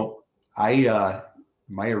 Okay. So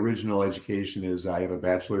my original education is I have a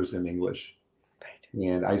bachelor's in English. Right.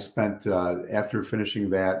 And I spent, after finishing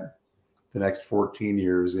that, the next 14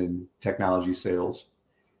 years in technology sales.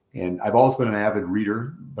 And I've always been an avid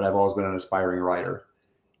reader, but I've always been an aspiring writer.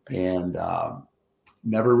 And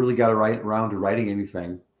never really got around to writing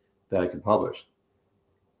anything that I could publish.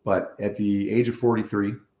 But at the age of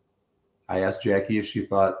 43, I asked Jackie if she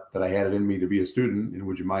thought that I had it in me to be a student, and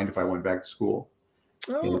would you mind if I went back to school?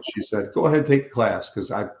 And she said, go ahead, take the class, because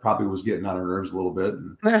I probably was getting on her nerves a little bit.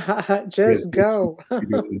 And just go.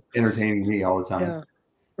 Entertaining me all the time. Yeah,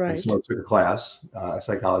 right. And so I took a class, a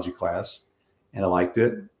psychology class, and I liked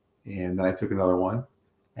it. And then I took another one,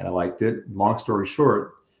 and I liked it. Long story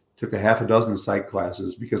short, took a half a dozen psych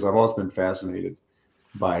classes because I've always been fascinated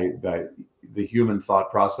by the human thought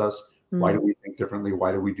process. Why do we think differently?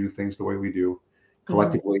 Why do we do things the way we do?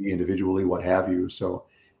 Collectively, individually, what have you. So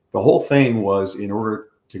the whole thing was in order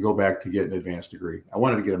to go back to get an advanced degree. I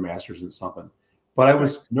wanted to get a master's in something, but I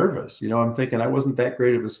was nervous. I'm thinking I wasn't that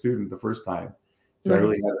great of a student the first time. I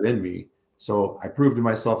really had it in me. So I proved to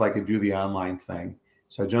myself I could do the online thing.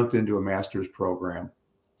 So I jumped into a master's program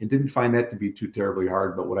and didn't find that to be too terribly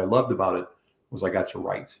hard. But what I loved about it was I got to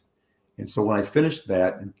write. And so when I finished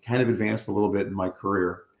that and kind of advanced a little bit in my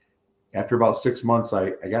career, after about 6 months,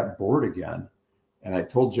 I got bored again. And I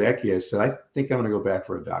told Jackie, I said, I think I'm going to go back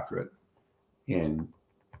for a doctorate. And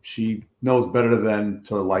she knows better than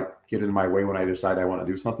to get in my way when I decide I want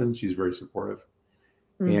to do something. She's very supportive.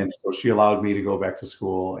 And so she allowed me to go back to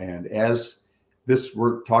school. And as this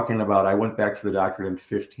we're talking about, I went back for the doctorate in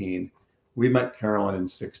 15. We met Carolyn in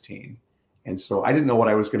 16. And so I didn't know what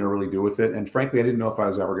I was going to really do with it. And frankly, I didn't know if I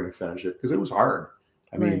was ever going to finish it because it was hard.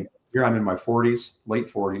 I mean, here I'm in my 40s, late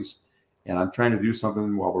 40s, and I'm trying to do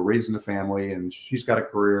something while we're raising a family, and she's got a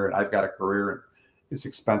career and I've got a career, and it's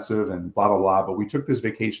expensive and blah, blah, blah. But we took this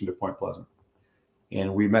vacation to Point Pleasant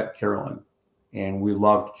and we met Carolyn, and we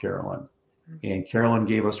loved Carolyn. And Carolyn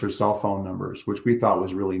gave us her cell phone numbers, which we thought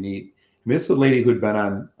was really neat. I mean, this is a lady who'd been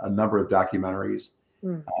on a number of documentaries,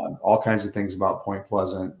 all kinds of things about Point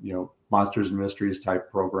Pleasant, Monsters and Mysteries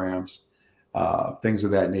type programs, things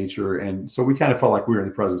of that nature. And so we kind of felt like we were in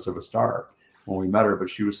the presence of a star when we met her, but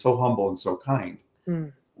she was so humble and so kind.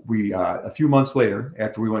 We, a few months later,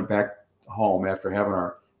 after we went back home, after having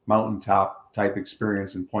our mountaintop type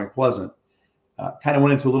experience in Point Pleasant, kind of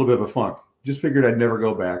went into a little bit of a funk. Just figured I'd never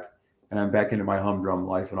go back, and I'm back into my humdrum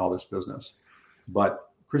life and all this business. But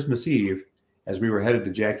Christmas Eve, as we were headed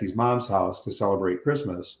to Jackie's mom's house to celebrate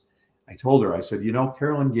Christmas, I told her, I said,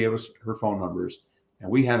 Carolyn gave us her phone numbers and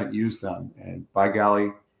we haven't used them. And by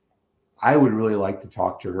golly, I would really like to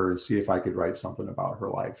talk to her and see if I could write something about her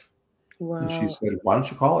life. Wow. And she said, why don't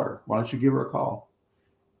you call her? Why don't you give her a call?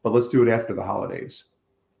 But let's do it after the holidays.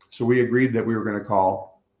 So we agreed that we were going to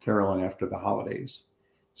call Carolyn after the holidays.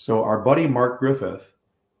 So our buddy, Mark Griffith,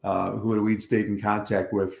 who we'd stayed in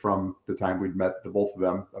contact with from the time we'd met the both of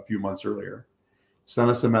them a few months earlier, sent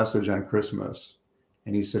us a message on Christmas.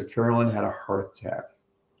 And he said, Carolyn had a heart attack.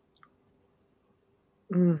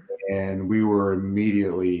 And we were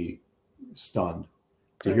immediately stunned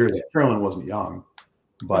to hear that. Carolyn wasn't young,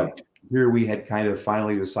 but here we had kind of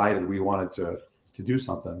finally decided we wanted to do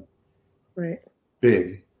something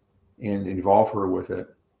big and involve her with it.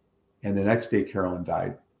 And the next day, Carolyn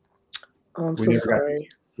died. Oh, I'm so sorry.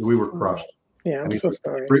 We were crushed. Yeah, I'm so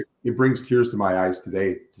sorry. It brings tears to my eyes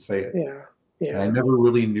today to say it. Yeah. And I never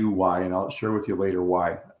really knew why, and I'll share with you later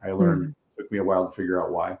why. I learned it took me a while to figure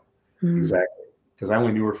out why exactly, because I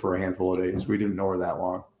only knew her for a handful of days. We didn't know her that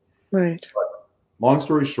long. Right. But long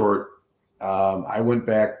story short, I went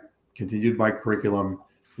back, continued my curriculum.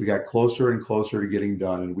 We got closer and closer to getting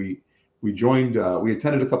done, and we joined. We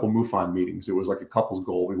attended a couple MUFON meetings. It was like a couple's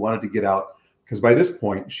goal. We wanted to get out because by this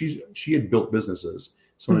point she had built businesses.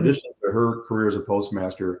 So in addition to her career as a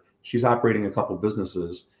postmaster, she's operating a couple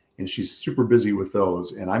businesses. And she's super busy with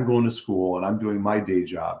those. And I'm going to school and I'm doing my day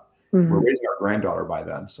job. We're raising our granddaughter by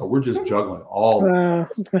then. So we're just juggling all.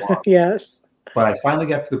 Yes. But I finally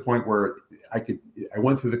got to the point where I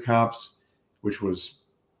went through the comps, which was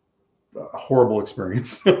a horrible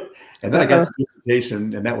experience. And then I got to the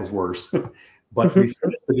dissertation and that was worse. But we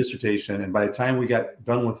finished the dissertation. And by the time we got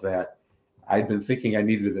done with that, I'd been thinking I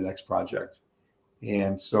needed the next project.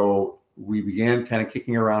 And so we began kind of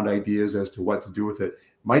kicking around ideas as to what to do with it.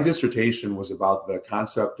 My dissertation was about the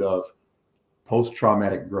concept of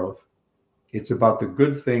post-traumatic growth. It's about the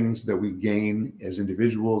good things that we gain as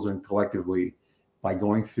individuals and collectively by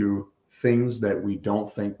going through things that we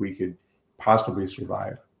don't think we could possibly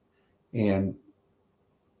survive. And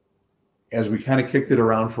as we kind of kicked it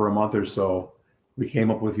around for a month or so, we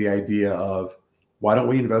came up with the idea of why don't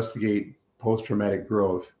we investigate post-traumatic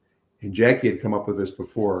growth? And Jackie had come up with this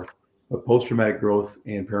before, but post-traumatic growth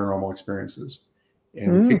and paranormal experiences.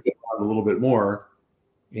 And we kicked it out a little bit more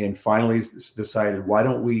and finally decided, why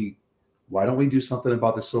don't we do something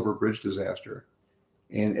about the Silver Bridge disaster?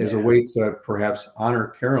 And as a way to perhaps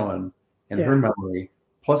honor Carolyn and her memory,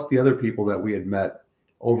 plus the other people that we had met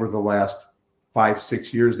over the last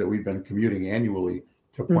 5-6 years that we've been commuting annually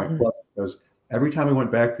to Point Pleasant, because every time we went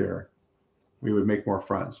back there, we would make more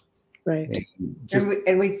friends. Right.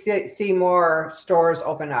 And we see more stores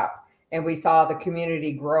open up. And we saw the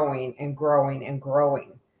community growing and growing and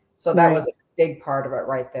growing. So that was a big part of it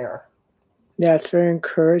right there. Yeah, it's very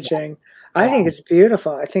encouraging. I think it's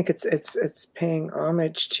beautiful. I think it's paying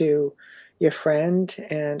homage to your friend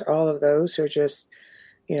and all of those who are just,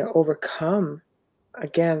 overcome,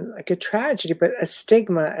 again, like a tragedy, but a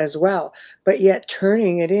stigma as well. But yet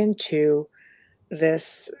turning it into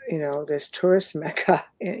this, this tourist mecca,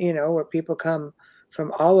 where people come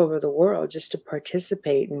from all over the world just to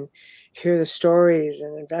participate and hear the stories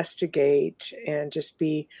and investigate and just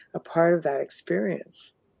be a part of that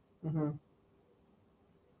experience.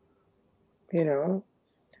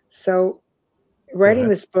 So writing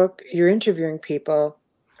this book, you're interviewing people,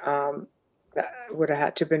 that would have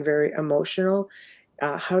had to have been very emotional.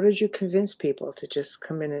 How did you convince people to just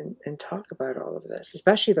come in and talk about all of this,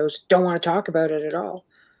 especially those who don't want to talk about it at all?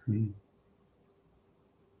 You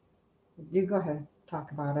go ahead,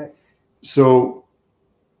 talk about it. So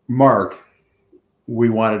Mark we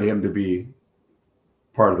wanted him to be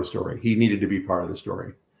part of the story. He needed to be part of the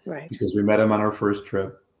story. Right. Because we met him on our first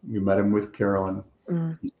trip. We met him with Carolyn.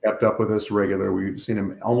 He's kept up with us regular. We've seen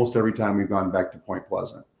him almost every time we've gone back to Point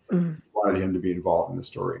Pleasant. We wanted him to be involved in the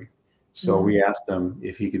story. So we asked him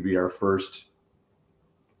if he could be our first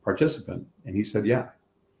participant. And he said, yeah.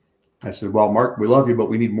 I said, well, Mark, we love you, but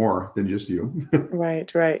we need more than just you. Right.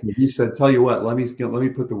 So he said, tell you what, let me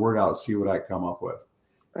put the word out, see what I come up with.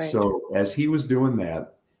 Right. So as he was doing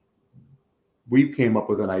that, we came up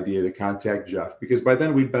with an idea to contact Jeff, because by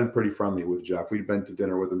then we'd been pretty friendly with Jeff. We'd been to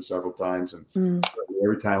dinner with him several times, and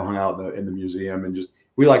every time hung out in the museum, and just,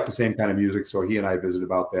 we like the same kind of music. So he and I visited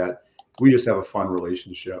about that. We just have a fun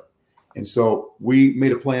relationship. And so we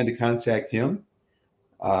made a plan to contact him.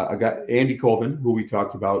 I got Andy Colvin, who we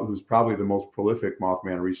talked about, who's probably the most prolific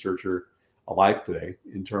Mothman researcher alive today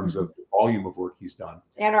in terms of the volume of work he's done.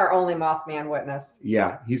 And our only Mothman witness.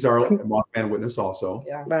 Yeah, he's our Mothman witness also.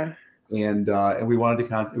 Yeah. And we wanted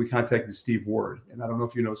to we contacted Steve Ward. And I don't know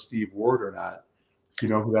if you know Steve Ward or not. Do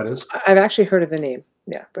you know who that is? I've actually heard of the name.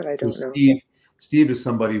 Yeah, but I don't know. Steve is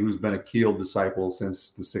somebody who's been a Keel disciple since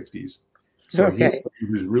the 60s. So he's somebody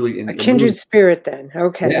who's really a kindred spirit then.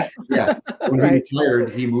 Okay. Yeah. When he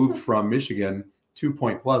retired, he moved from Michigan to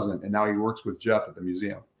Point Pleasant, and now he works with Jeff at the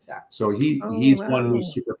museum. Yeah. So he's one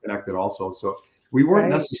who's super connected also. So we weren't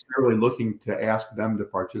necessarily looking to ask them to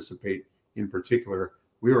participate in particular.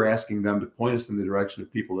 We were asking them to point us in the direction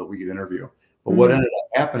of people that we could interview. But what ended up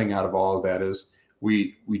happening out of all of that is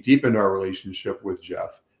we deepened our relationship with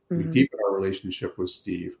Jeff. We deepened our relationship with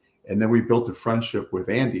Steve. And then we built a friendship with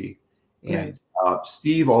Andy. And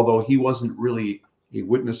Steve, although he wasn't really a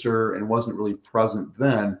witnesser and wasn't really present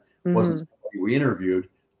then, wasn't somebody we interviewed,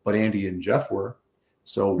 but Andy and Jeff were.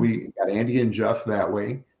 So we got Andy and Jeff that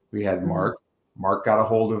way. We had Mark. Mark got a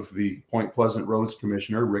hold of the Point Pleasant Roads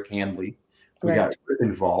Commissioner, Rick Handley. We got Rick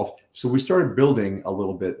involved. So we started building a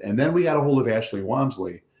little bit. And then we got a hold of Ashley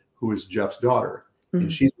Walmsley, who is Jeff's daughter.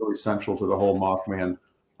 And she's really central to the whole Mothman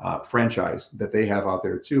franchise that they have out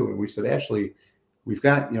there too. And we said, Ashley, we've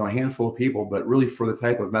got a handful of people, but really for the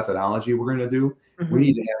type of methodology we're going to do, we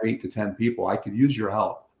need to have 8 to 10 people. I could use your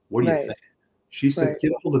help. What do you think? She said,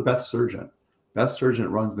 get a hold of Beth Sargent. Beth Sargent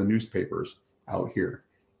runs the newspapers out here,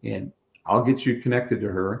 and I'll get you connected to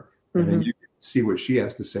her, and then you can see what she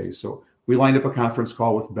has to say. So we lined up a conference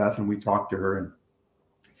call with Beth, and we talked to her, and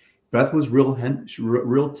Beth was real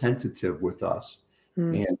tentative with us.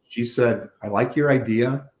 And she said, I like your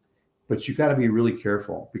idea, but you got to be really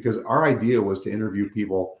careful, because our idea was to interview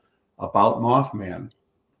people about Mothman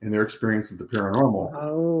and their experience of the paranormal,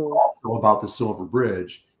 also about the Silver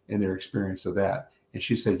Bridge and their experience of that. And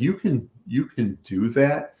she said, you can do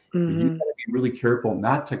that, but you got to be really careful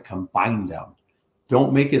not to combine them.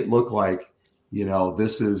 Don't make it look like,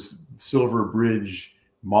 this is Silver Bridge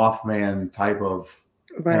Mothman type of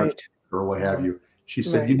or what have you. She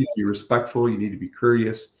said, you need to be respectful. You need to be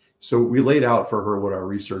courteous. So we laid out for her what our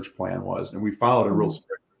research plan was, and we followed a real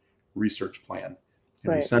strict research plan.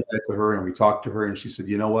 And we sent that to her, and we talked to her, and she said,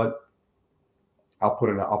 you know what? I'll put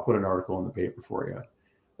an article in the paper for you.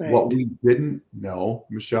 What we didn't know,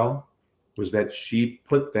 Michelle, was that she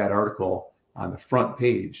put that article on the front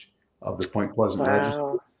page of the Point Pleasant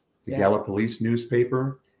Register, the Gallup Police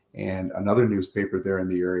newspaper, and another newspaper there in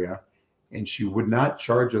the area. And she would not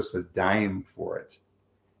charge us a dime for it.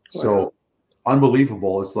 So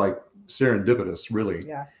unbelievable. It's like serendipitous, really.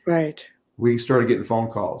 Yeah. Right. We started getting phone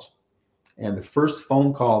calls. And the first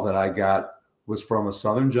phone call that I got was from a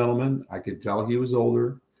Southern gentleman. I could tell he was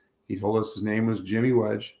older. He told us his name was Jimmy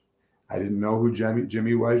Wedge. I didn't know who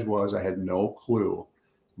Jimmy Wedge was. I had no clue.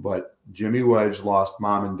 But Jimmy Wedge lost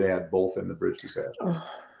mom and dad both in the bridge disaster.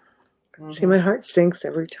 See, my heart sinks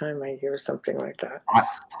every time I hear something like that.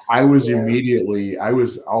 I was a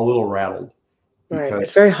little rattled. Right.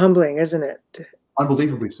 It's very humbling, isn't it?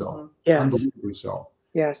 Unbelievably so. Yes. Unbelievably so.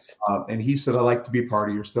 Yes. And he said, I'd like to be part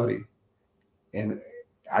of your study. And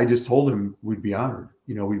I just told him we'd be honored.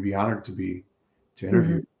 We'd be honored to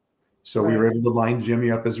interview. So we were able to line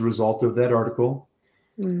Jimmy up as a result of that article.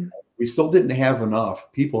 We still didn't have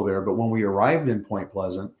enough people there, but when we arrived in Point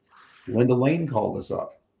Pleasant, Linda Lane called us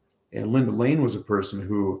up. And Linda Lane was a person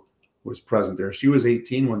who was present there. She was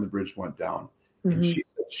 18 when the bridge went down. And she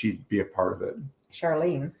said she'd be a part of it.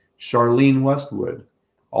 Charlene Westwood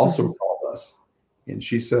also called us. And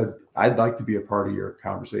she said, I'd like to be a part of your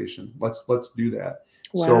conversation. Let's do that.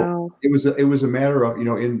 Wow. So it was a matter of,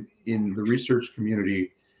 in the research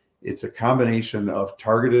community, it's a combination of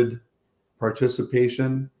targeted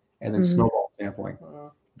participation and then snowball sampling,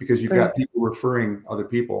 because you've got people referring other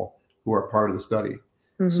people who are part of the study.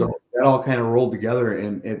 So that all kind of rolled together,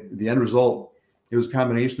 and the end result it was a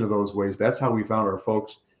combination of those ways. That's how we found our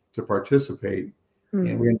folks to participate,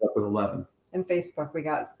 and we ended up with 11. And Facebook, we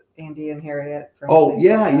got Andy and Harriet. From Oh, Facebook.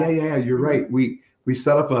 yeah. You're right. We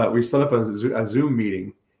set up a Zoom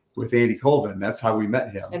meeting with Andy Colvin. That's how we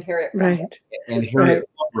met him. And Harriet. Right. And Harriet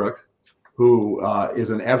Holbrook, who is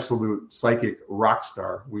an absolute psychic rock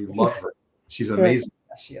star. We love her. She's amazing.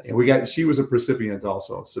 She is. And she was a recipient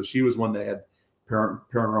also. So she was one that had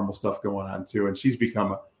paranormal stuff going on too. And she's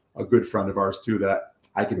become a good friend of ours too, that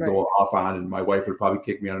I could go off on, and my wife would probably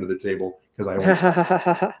kick me under the table because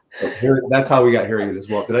that's how we got Harriet as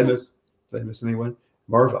well. Did I miss anyone?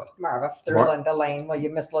 Marva through Linda Lane. Well, you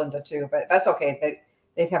missed Linda too, but that's okay.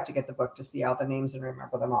 They'd have to get the book to see all the names and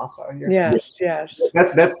remember them also. Yes.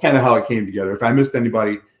 That's kind of how it came together. If I missed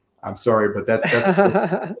anybody, I'm sorry, but that's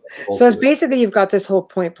so it's basically, you've got this whole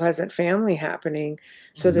Point Pleasant family happening.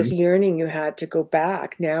 So this yearning you had to go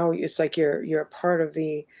back. Now it's like you're a part of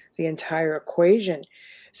the entire equation.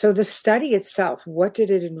 So the study itself, what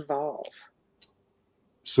did it involve?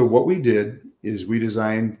 So what we did is we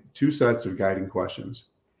designed 2 sets of guiding questions,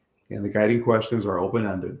 and the guiding questions are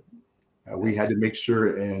open-ended. We had to make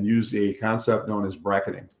sure and use a concept known as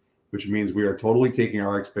bracketing, which means we are totally taking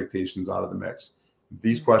our expectations out of the mix.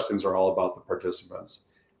 These questions are all about the participants.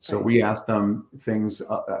 So we asked them things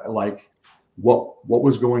like, what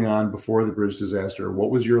was going on before the bridge disaster?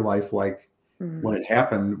 What was your life like when it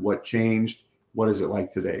happened? What changed? What is it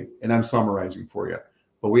like today? And I'm summarizing for you.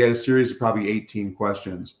 But we had a series of probably 18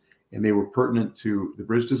 questions, and they were pertinent to the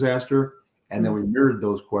bridge disaster. And then we mirrored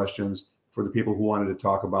those questions for the people who wanted to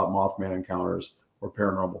talk about Mothman encounters or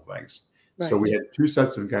paranormal things. Right. So we had 2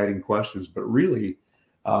 sets of guiding questions, but really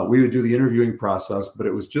we would do the interviewing process, but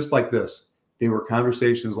it was just like this. They were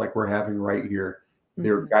conversations like we're having right here.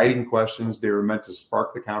 They were guiding questions. They were meant to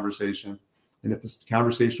spark the conversation. And if this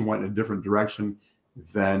conversation went in a different direction,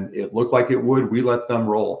 then it looked like it would. We let them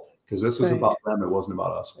roll, because this was about them. It wasn't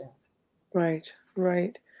about us. Right.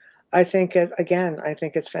 I think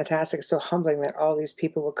it's fantastic. It's so humbling that all these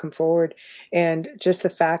people will come forward, and just the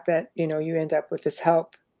fact that, you end up with this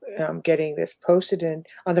help, getting this posted in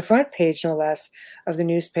on the front page, no less, of the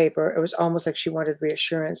newspaper. It was almost like she wanted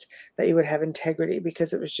reassurance that you would have integrity,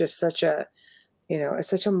 because it was just such a, it's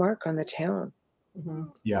such a mark on the town.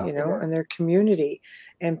 And their community.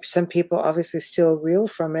 And some people obviously still reel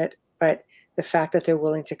from it, but the fact that they're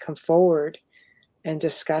willing to come forward and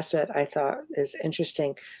discuss it, I thought, is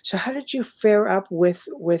interesting. So how did you fare up with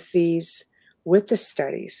the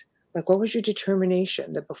studies? Like, what was your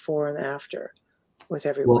determination, the before and after, with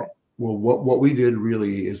everyone? Well, what we did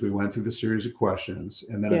really is we went through the series of questions,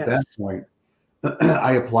 and then at that point,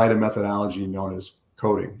 I applied a methodology known as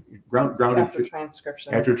coding, grounded after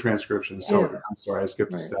transcription. So I'm sorry, I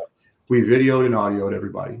skipped a step. We videoed and audioed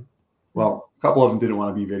everybody. Well, a couple of them didn't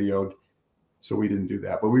want to be videoed, so we didn't do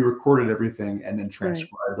that. But we recorded everything and then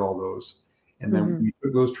transcribed all those. And then we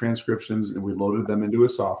took those transcriptions and we loaded them into a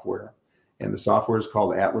software. And the software is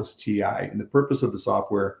called Atlas TI. And the purpose of the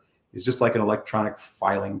software is just like an electronic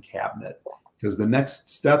filing cabinet. Because the next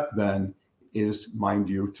step then is, mind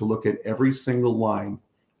you, to look at every single line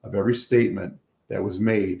of every statement that was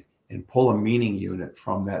made and pull a meaning unit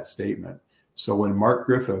from that statement. So when Mark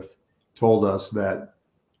Griffith told us that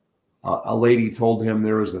a lady told him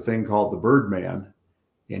there was a thing called the Birdman,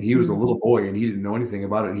 and he was a little boy and he didn't know anything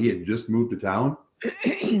about it, he had just moved to town,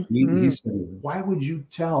 he said, why would you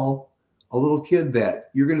tell a little kid that?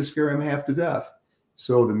 You're going to scare him half to death.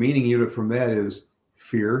 So the meaning unit from that is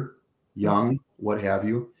fear, young, what have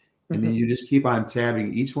you. And then you just keep on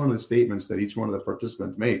tabbing each one of the statements that each one of the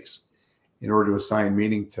participants makes in order to assign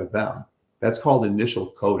meaning to them. That's called initial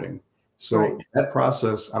coding. So that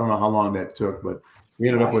process, I don't know how long that took, but we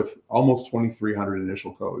ended up with almost 2,300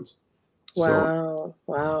 initial codes. Wow.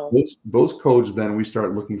 Those codes, then we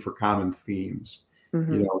start looking for common themes.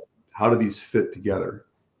 How do these fit together?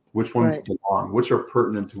 Which ones belong? Which are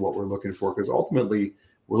pertinent to what we're looking for? Because ultimately,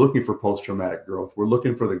 we're looking for post-traumatic growth. We're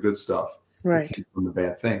looking for the good stuff from the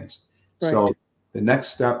bad things. So the next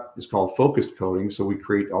step is called focused coding. So we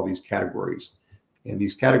create all these categories. And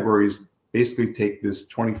these categories basically take this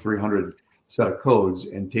 2,300 set of codes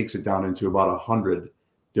and takes it down into about 100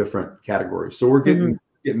 different categories. So we're getting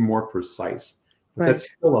more precise. But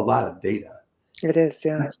that's still a lot of data. It is,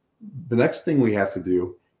 yeah. The next thing we have to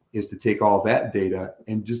do is to take all that data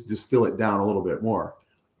and just distill it down a little bit more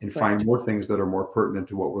and find more things that are more pertinent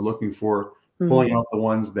to what we're looking for, pulling out the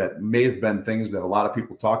ones that may have been things that a lot of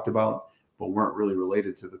people talked about, but weren't really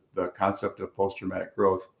related to the concept of post-traumatic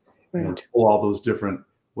growth. And pull all those different,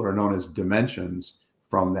 what are known as dimensions,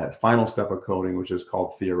 from that final step of coding, which is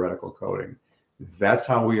called theoretical coding. That's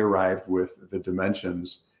how we arrived with the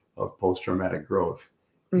dimensions of post-traumatic growth.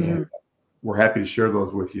 Mhm. And we're happy to share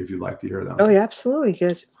those with you if you'd like to hear them. Oh, yeah, absolutely.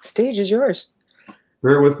 Good. Stage is yours.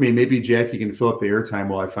 Bear with me. Maybe Jackie can fill up the airtime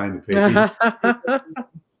while I find the page.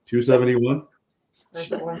 271. Where's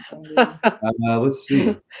the 171? Let's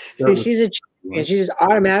see. Start with She's a champion. She just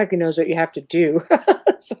automatically knows what you have to do.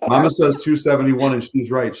 So- Mama says 271, and she's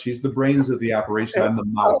right. She's the brains of the operation. I'm the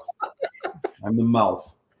mouth. I'm the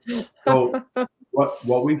mouth. So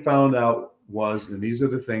what we found out was, and these are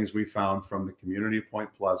the things we found from the community of Point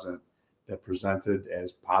Pleasant that presented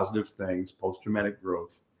as positive things, post-traumatic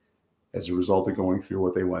growth, as a result of going through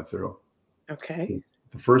what they went through. Okay.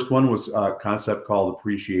 The first one was a concept called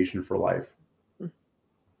appreciation for life.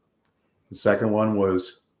 The second one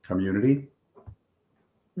was community.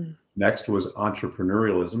 Next was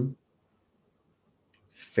entrepreneurialism,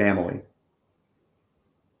 family,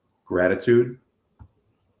 gratitude,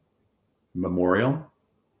 memorial,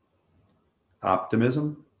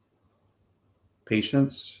 optimism,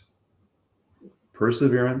 patience,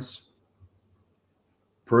 perseverance,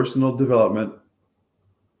 personal development,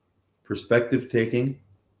 perspective taking,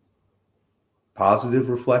 positive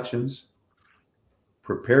reflections,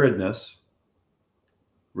 preparedness,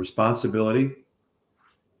 responsibility,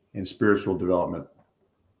 and spiritual development.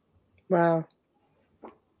 Wow.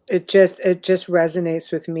 It just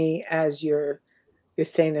resonates with me as you're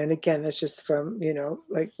saying that. And again, that's just from,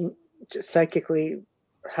 like just psychically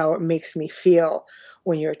how it makes me feel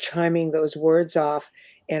when you're chiming those words off.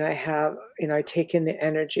 And I take in the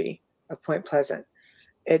energy of Point Pleasant.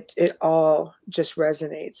 It all just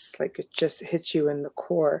resonates, like it just hits you in the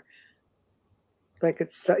core. Like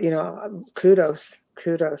it's, kudos.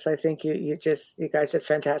 I think you guys did a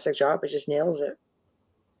fantastic job. It just nails it.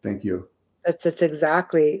 Thank you. That's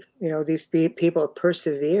exactly, these people have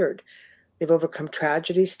persevered. They've overcome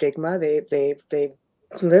tragedy, stigma. They've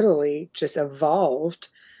literally just evolved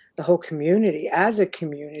the whole community as a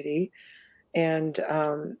community. And,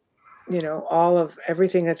 all of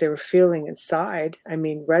everything that they were feeling inside,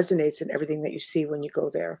 resonates in everything that you see when you go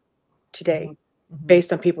there today. Mm-hmm.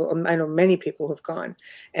 Based on people, I know many people who've gone,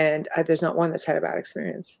 and there's not one that's had a bad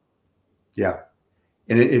experience. Yeah.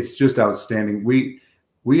 And it's just outstanding.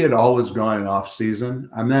 We had always gone in off season.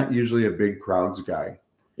 I'm not usually a big crowds guy.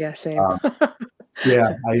 Yeah, same.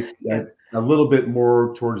 Yeah, I a little bit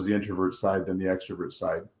more towards the introvert side than the extrovert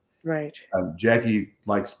side. Right. Jackie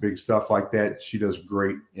likes big stuff like that. She does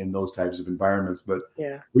great in those types of environments. But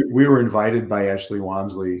yeah, we were invited by Ashley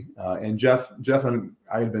Walmsley and Jeff and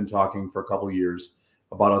I had been talking for a couple of years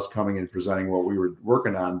about us coming and presenting what we were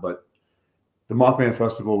working on. But the Mothman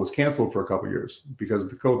Festival was canceled for a couple of years because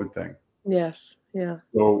of the COVID thing. Yes. Yeah.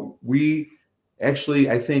 So we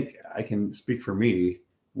actually, I think I can speak for me.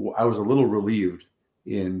 I was a little relieved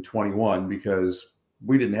in 21 because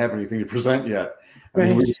we didn't have anything to present yet.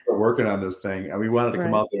 We were still working on this thing, and we wanted to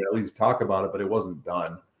come out there and at least talk about it, but it wasn't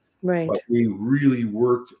done. Right. But we really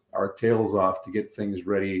worked our tails off to get things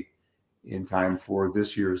ready in time for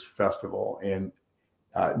this year's festival, and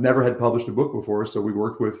never had published a book before. So we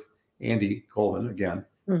worked with Andy Colvin again,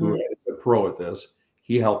 who is a pro at this.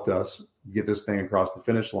 He helped us get this thing across the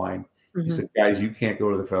finish line. He said, "Guys, you can't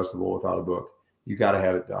go to the festival without a book. You got to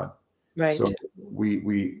have it done." Right. So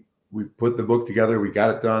we put the book together. We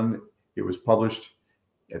got it done. It was published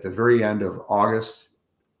at the very end of August,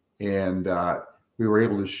 and we were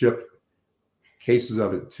able to ship cases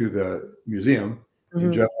of it to the museum.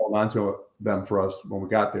 And Jeff held on to them for us when we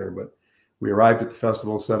got there. But we arrived at the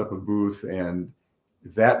festival, set up a booth, and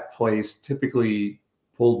that place typically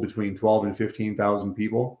pulled between 12 and 15,000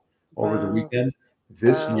 people over the weekend.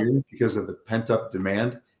 This year, because of the pent-up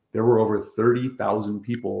demand, there were over 30,000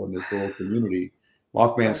 people in this little community.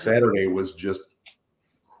 Mothman Saturday was just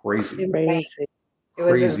crazy. It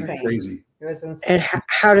was insane. Crazy. It was insane. And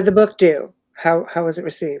how did the book do? How was it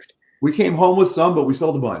received? We came home with some, but we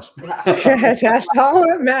sold a bunch. That's all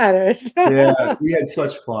that matters. Yeah, we had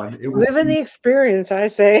such fun. It was living the experience, I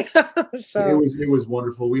say. So it was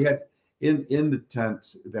wonderful. We had in the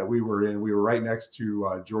tent that we were in, we were right next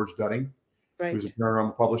to George Dunning, who's a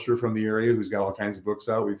paranormal publisher from the area who's got all kinds of books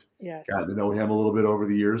out. We've gotten to know him a little bit over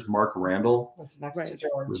the years. Mark Randall was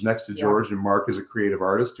next to George, and Mark is a creative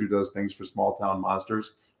artist who does things for Small Town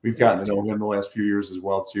Monsters. We've gotten to know him the last few years as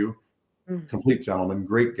well too. Complete gentleman,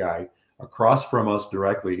 great guy. Across from us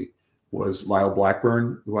directly was Lyle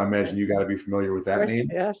Blackburn, who I imagine you got to be familiar with that name.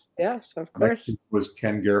 Yes, of course. Next was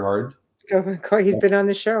Ken Gerhard. He's been on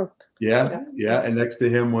the show. Yeah. And next to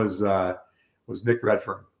him was Nick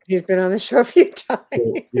Redfern. He's been on the show a few times.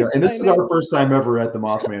 So, and this is our first time ever at the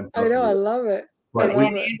Mothman Festival. I know, I love it. But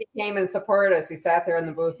And Andy came and supported us. He sat there in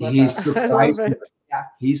the booth with he us. surprised I love us. Yeah.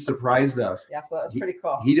 He surprised us. Yeah, so that was pretty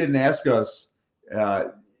cool. He didn't ask us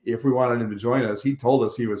if we wanted him to join us. He told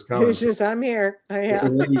us he was coming. He's just, I'm here. I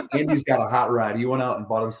am. Andy's got a hot rod. He went out and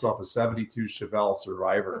bought himself a 72 Chevelle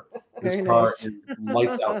Survivor. His Very car nice. is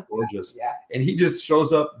lights out gorgeous. Yeah. And he just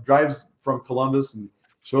shows up, drives from Columbus and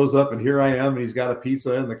shows up, and here I am, and he's got a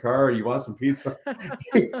pizza in the car. You want some pizza?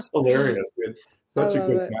 It's hilarious, dude. Such a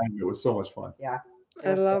good time. It was so much fun. Yeah.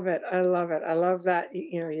 I love it. I love it. I love that,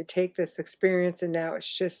 you take this experience and now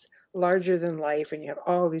it's just larger than life, and you have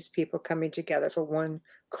all these people coming together for one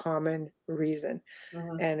common reason.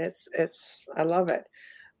 Mhm. And it's I love it.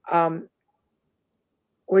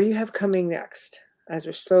 What do you have coming next? As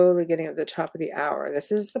we're slowly getting at the top of the hour,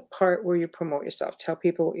 this is the part where you promote yourself. Tell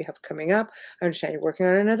people what you have coming up. I understand you're working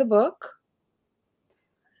on another book.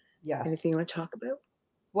 Yes. Anything you want to talk about?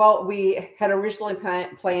 Well, we had originally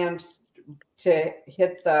planned to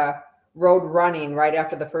hit the road running right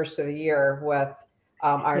after the first of the year with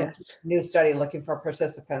our new study looking for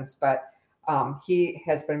participants, but he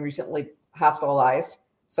has been recently hospitalized,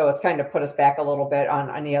 so it's kind of put us back a little bit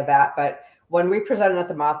on any of that. But when we presented at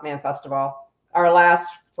the Mothman Festival, our last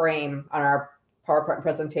frame on our PowerPoint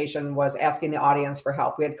presentation was asking the audience for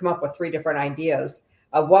help. We had come up with 3 different ideas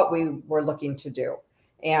of what we were looking to do.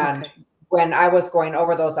 And when I was going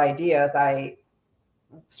over those ideas, I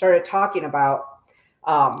started talking about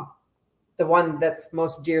the one that's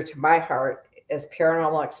most dear to my heart is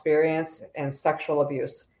paranormal experience and sexual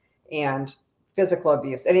abuse and physical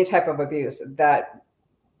abuse, any type of abuse that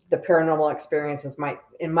the paranormal experiences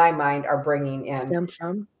in my mind, are bringing in. Stem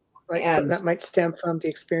from? That might stem from the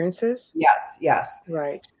experiences? Yes.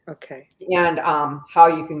 Right. Okay. And how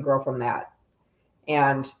you can grow from that.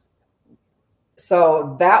 And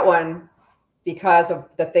so that one, because of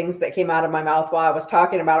the things that came out of my mouth while I was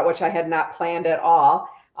talking about it, which I had not planned at all,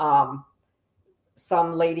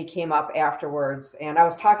 some lady came up afterwards, and I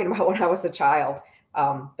was talking about when I was a child.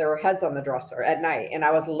 There were heads on the dresser at night, and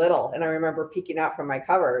I was little, and I remember peeking out from my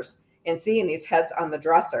covers and seeing these heads on the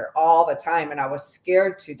dresser all the time, and I was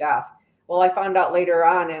scared to death. Well, I found out later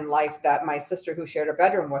on in life that my sister, who shared a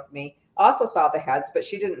bedroom with me, also saw the heads, but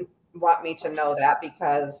she didn't want me to know that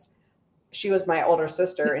because she was my older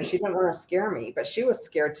sister and she didn't want to scare me, but she was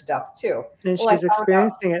scared to death too. And she was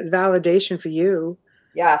experiencing it as validation for you.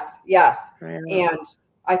 Yes. Right. And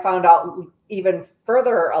I found out even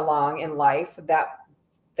further along in life that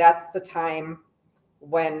that's the time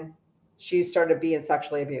when she started being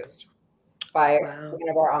sexually abused by one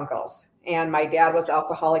of our uncles. And my dad was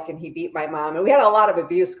alcoholic and he beat my mom. And we had a lot of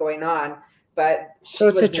abuse going on. But so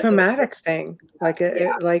it's a traumatic thing. Okay.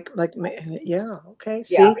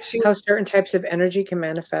 See how certain types of energy can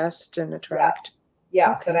manifest and attract.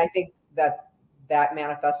 Yes. And I think that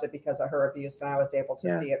manifested because of her abuse, and I was able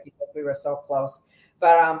to see it because we were so close.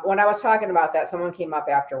 But when I was talking about that, someone came up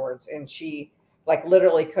afterwards and she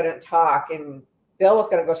literally couldn't talk, and Bill was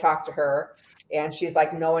going to go talk to her, and she's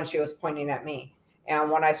like, no, and she was pointing at me.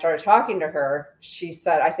 And when I started talking to her,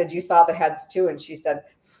 I said, you saw the heads too? And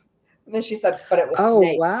then she said, but it was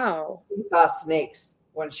snakes. Wow. She saw snakes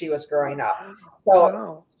when she was growing up.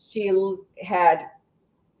 So she had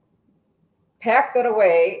packed it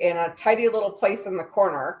away in a tidy little place in the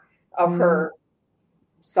corner of her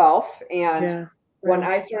self. And when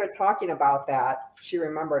I started talking about that, she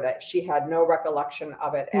remembered it. She had no recollection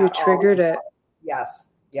of it at all. You triggered it. Yes.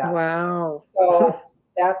 Wow. So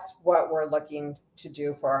that's what we're looking to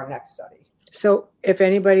do for our next study. So if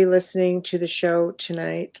anybody listening to the show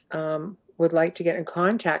tonight would like to get in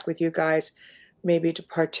contact with you guys, maybe to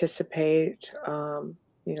participate,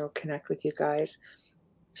 connect with you guys,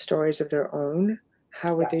 stories of their own,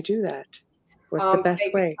 how would they do that? What's the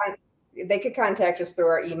best way? They could contact us through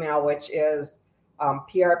our email, which is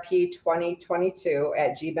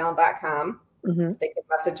prp2022@gmail.com. They can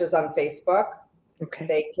message us on Facebook. Okay.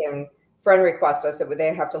 They can friend request us.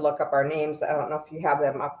 They have to look up our names. I don't know if you have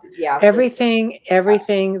them up. Yeah. Everything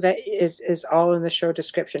that is all in the show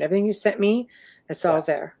description. Everything you sent me, it's all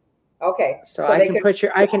there. Okay. So I can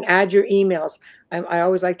I can add your emails. I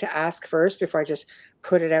always like to ask first before I just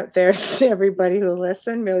put it out there to everybody who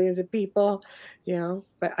listen, millions of people,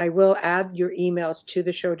 but I will add your emails to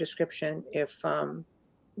the show description if,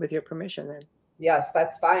 with your permission then. Yes,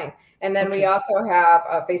 that's fine. And then we also have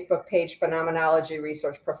a Facebook page, Phenomenology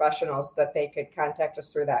Research Professionals, that they could contact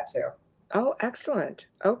us through that too. Oh, excellent.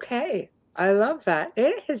 Okay. I love that.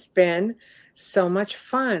 It has been so much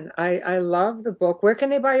fun. I love the book. Where can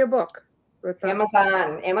they buy your book?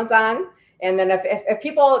 Amazon. And then if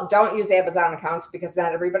people don't use Amazon accounts, because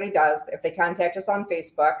not everybody does, if they contact us on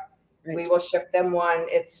Facebook, We will ship them one.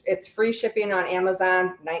 It's free shipping on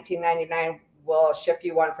Amazon, $19.99. We'll ship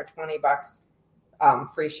you one for $20,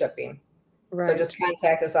 free shipping. Right. So just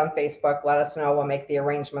contact us on Facebook. Let us know. We'll make the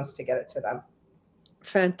arrangements to get it to them.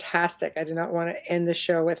 Fantastic. I do not want to end the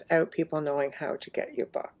show without people knowing how to get your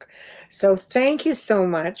book. So thank you so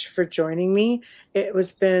much for joining me. It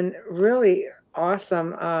was been really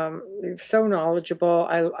awesome. You're so knowledgeable.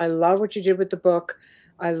 I love what you did with the book.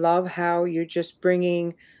 I love how you're just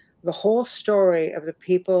bringing the whole story of the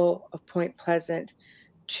people of Point Pleasant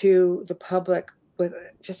to the public with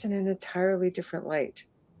just in an entirely different light.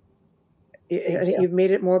 You've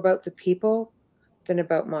made it more about the people than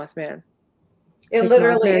about Mothman. It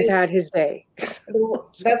literally Mothman's had his day.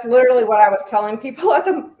 That's literally what I was telling people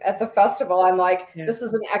at the festival. I'm like, this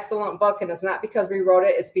is an excellent book, and it's not because we wrote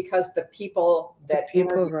it; it's because the people that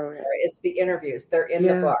wrote it. It's the interviews. They're in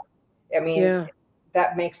the book. I mean,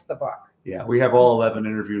 that makes the book. Yeah, we have all 11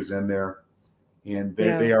 interviews in there, and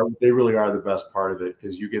they really are the best part of it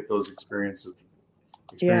because you get those experiences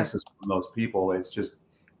from those people. It's just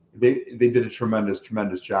they did a tremendous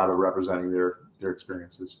job of representing their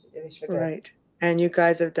experiences. Yeah, they sure did. Right. And you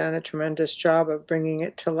guys have done a tremendous job of bringing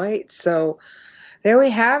it to light. So there we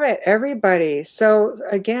have it, everybody. So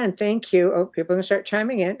again, thank you. Oh, people are going to start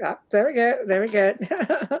chiming in. Oh, there we go. There we go.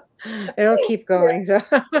 It'll keep going. So,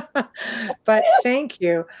 but thank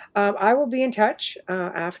you. I will be in touch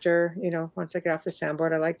after, once I get off the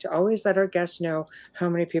soundboard. I like to always let our guests know how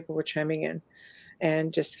many people were chiming in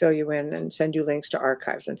and just fill you in and send you links to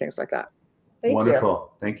archives and things like that.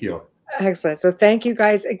 Wonderful. Thank you. Excellent. So thank you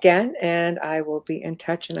guys again, and I will be in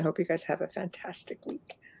touch, and I hope you guys have a fantastic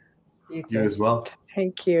week. You as well.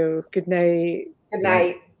 Thank you. Good night. Good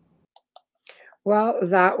night. Well,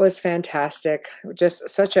 that was fantastic. Just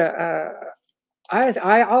such I'll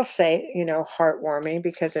say, heartwarming,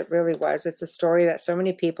 because it really was. It's a story that so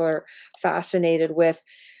many people are fascinated with,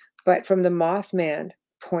 but from the Mothman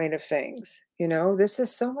point of things, this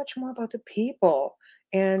is so much more about the people.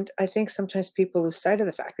 And I think sometimes people lose sight of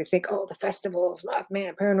the fact. They think, oh, the festivals,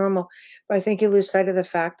 Mothman, paranormal. But I think you lose sight of the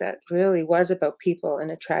fact that really was about people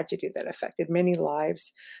and a tragedy that affected many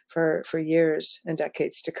lives for years and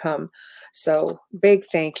decades to come. So big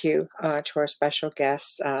thank you to our special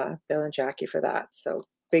guests, Bill and Jackie, for that. So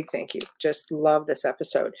big thank you. Just love this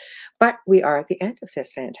episode. But we are at the end of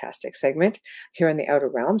this fantastic segment here in the Outer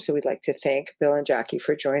Realm. So we'd like to thank Bill and Jackie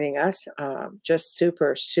for joining us. Just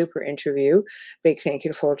super, super interview. Big thank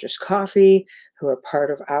you to Folgers Coffee, who are part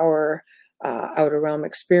of our Outer Realm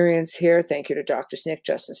experience here. Thank you to Dr. Snick,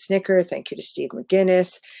 Justin Snicker. Thank you to Steve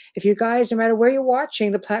McGinnis. If you guys, no matter where you're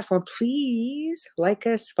watching the platform, please like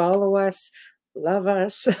us, follow us, love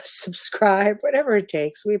us, subscribe, whatever it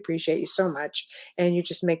takes. We appreciate you so much. And you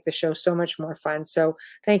just make the show so much more fun. So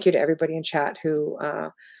thank you to everybody in chat who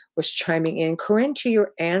was chiming in. Corinne, to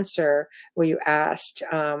your answer where you asked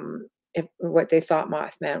what they thought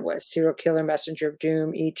Mothman was, serial killer, messenger of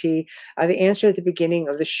doom, ET, the answer at the beginning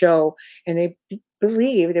of the show, and they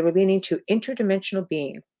believe they were leaning to interdimensional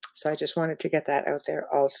being. So I just wanted to get that out there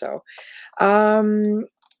also.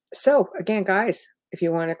 So again, guys, if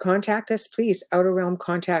you want to contact us, please,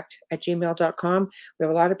 outerrealmcontact@gmail.com. We have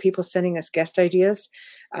a lot of people sending us guest ideas.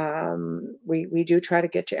 We do try to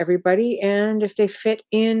get to everybody. And if they fit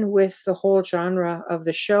in with the whole genre of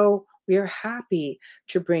the show, we are happy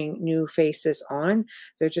to bring new faces on.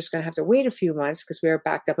 They're just going to have to wait a few months because we are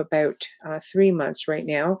backed up about 3 months right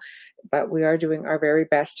now. But we are doing our very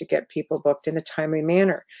best to get people booked in a timely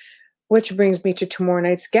manner. Which brings me to tomorrow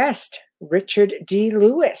night's guest, Richard D.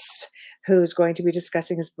 Lewis, who's going to be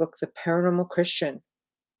discussing his book, The Paranormal Christian.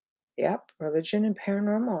 Yep, religion and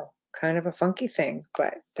paranormal, kind of a funky thing,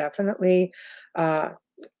 but definitely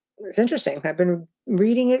it's interesting. I've been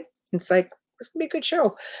reading it. It's like, it's going to be a good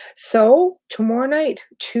show. So tomorrow night,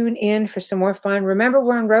 tune in for some more fun. Remember,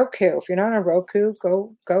 we're on Roku. If you're not on Roku,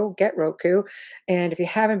 go get Roku. And if you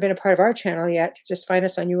haven't been a part of our channel yet, just find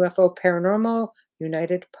us on UFO Paranormal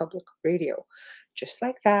United Public Radio. Just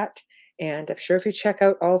like that. And I'm sure if you check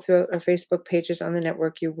out all through our Facebook pages on the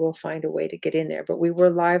network, you will find a way to get in there. But we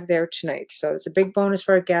were live there tonight. So it's a big bonus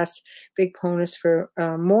for our guests, big bonus for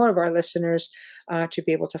more of our listeners to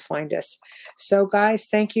be able to find us. So guys,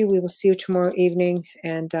 thank you. We will see you tomorrow evening.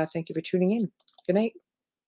 And thank you for tuning in. Good night.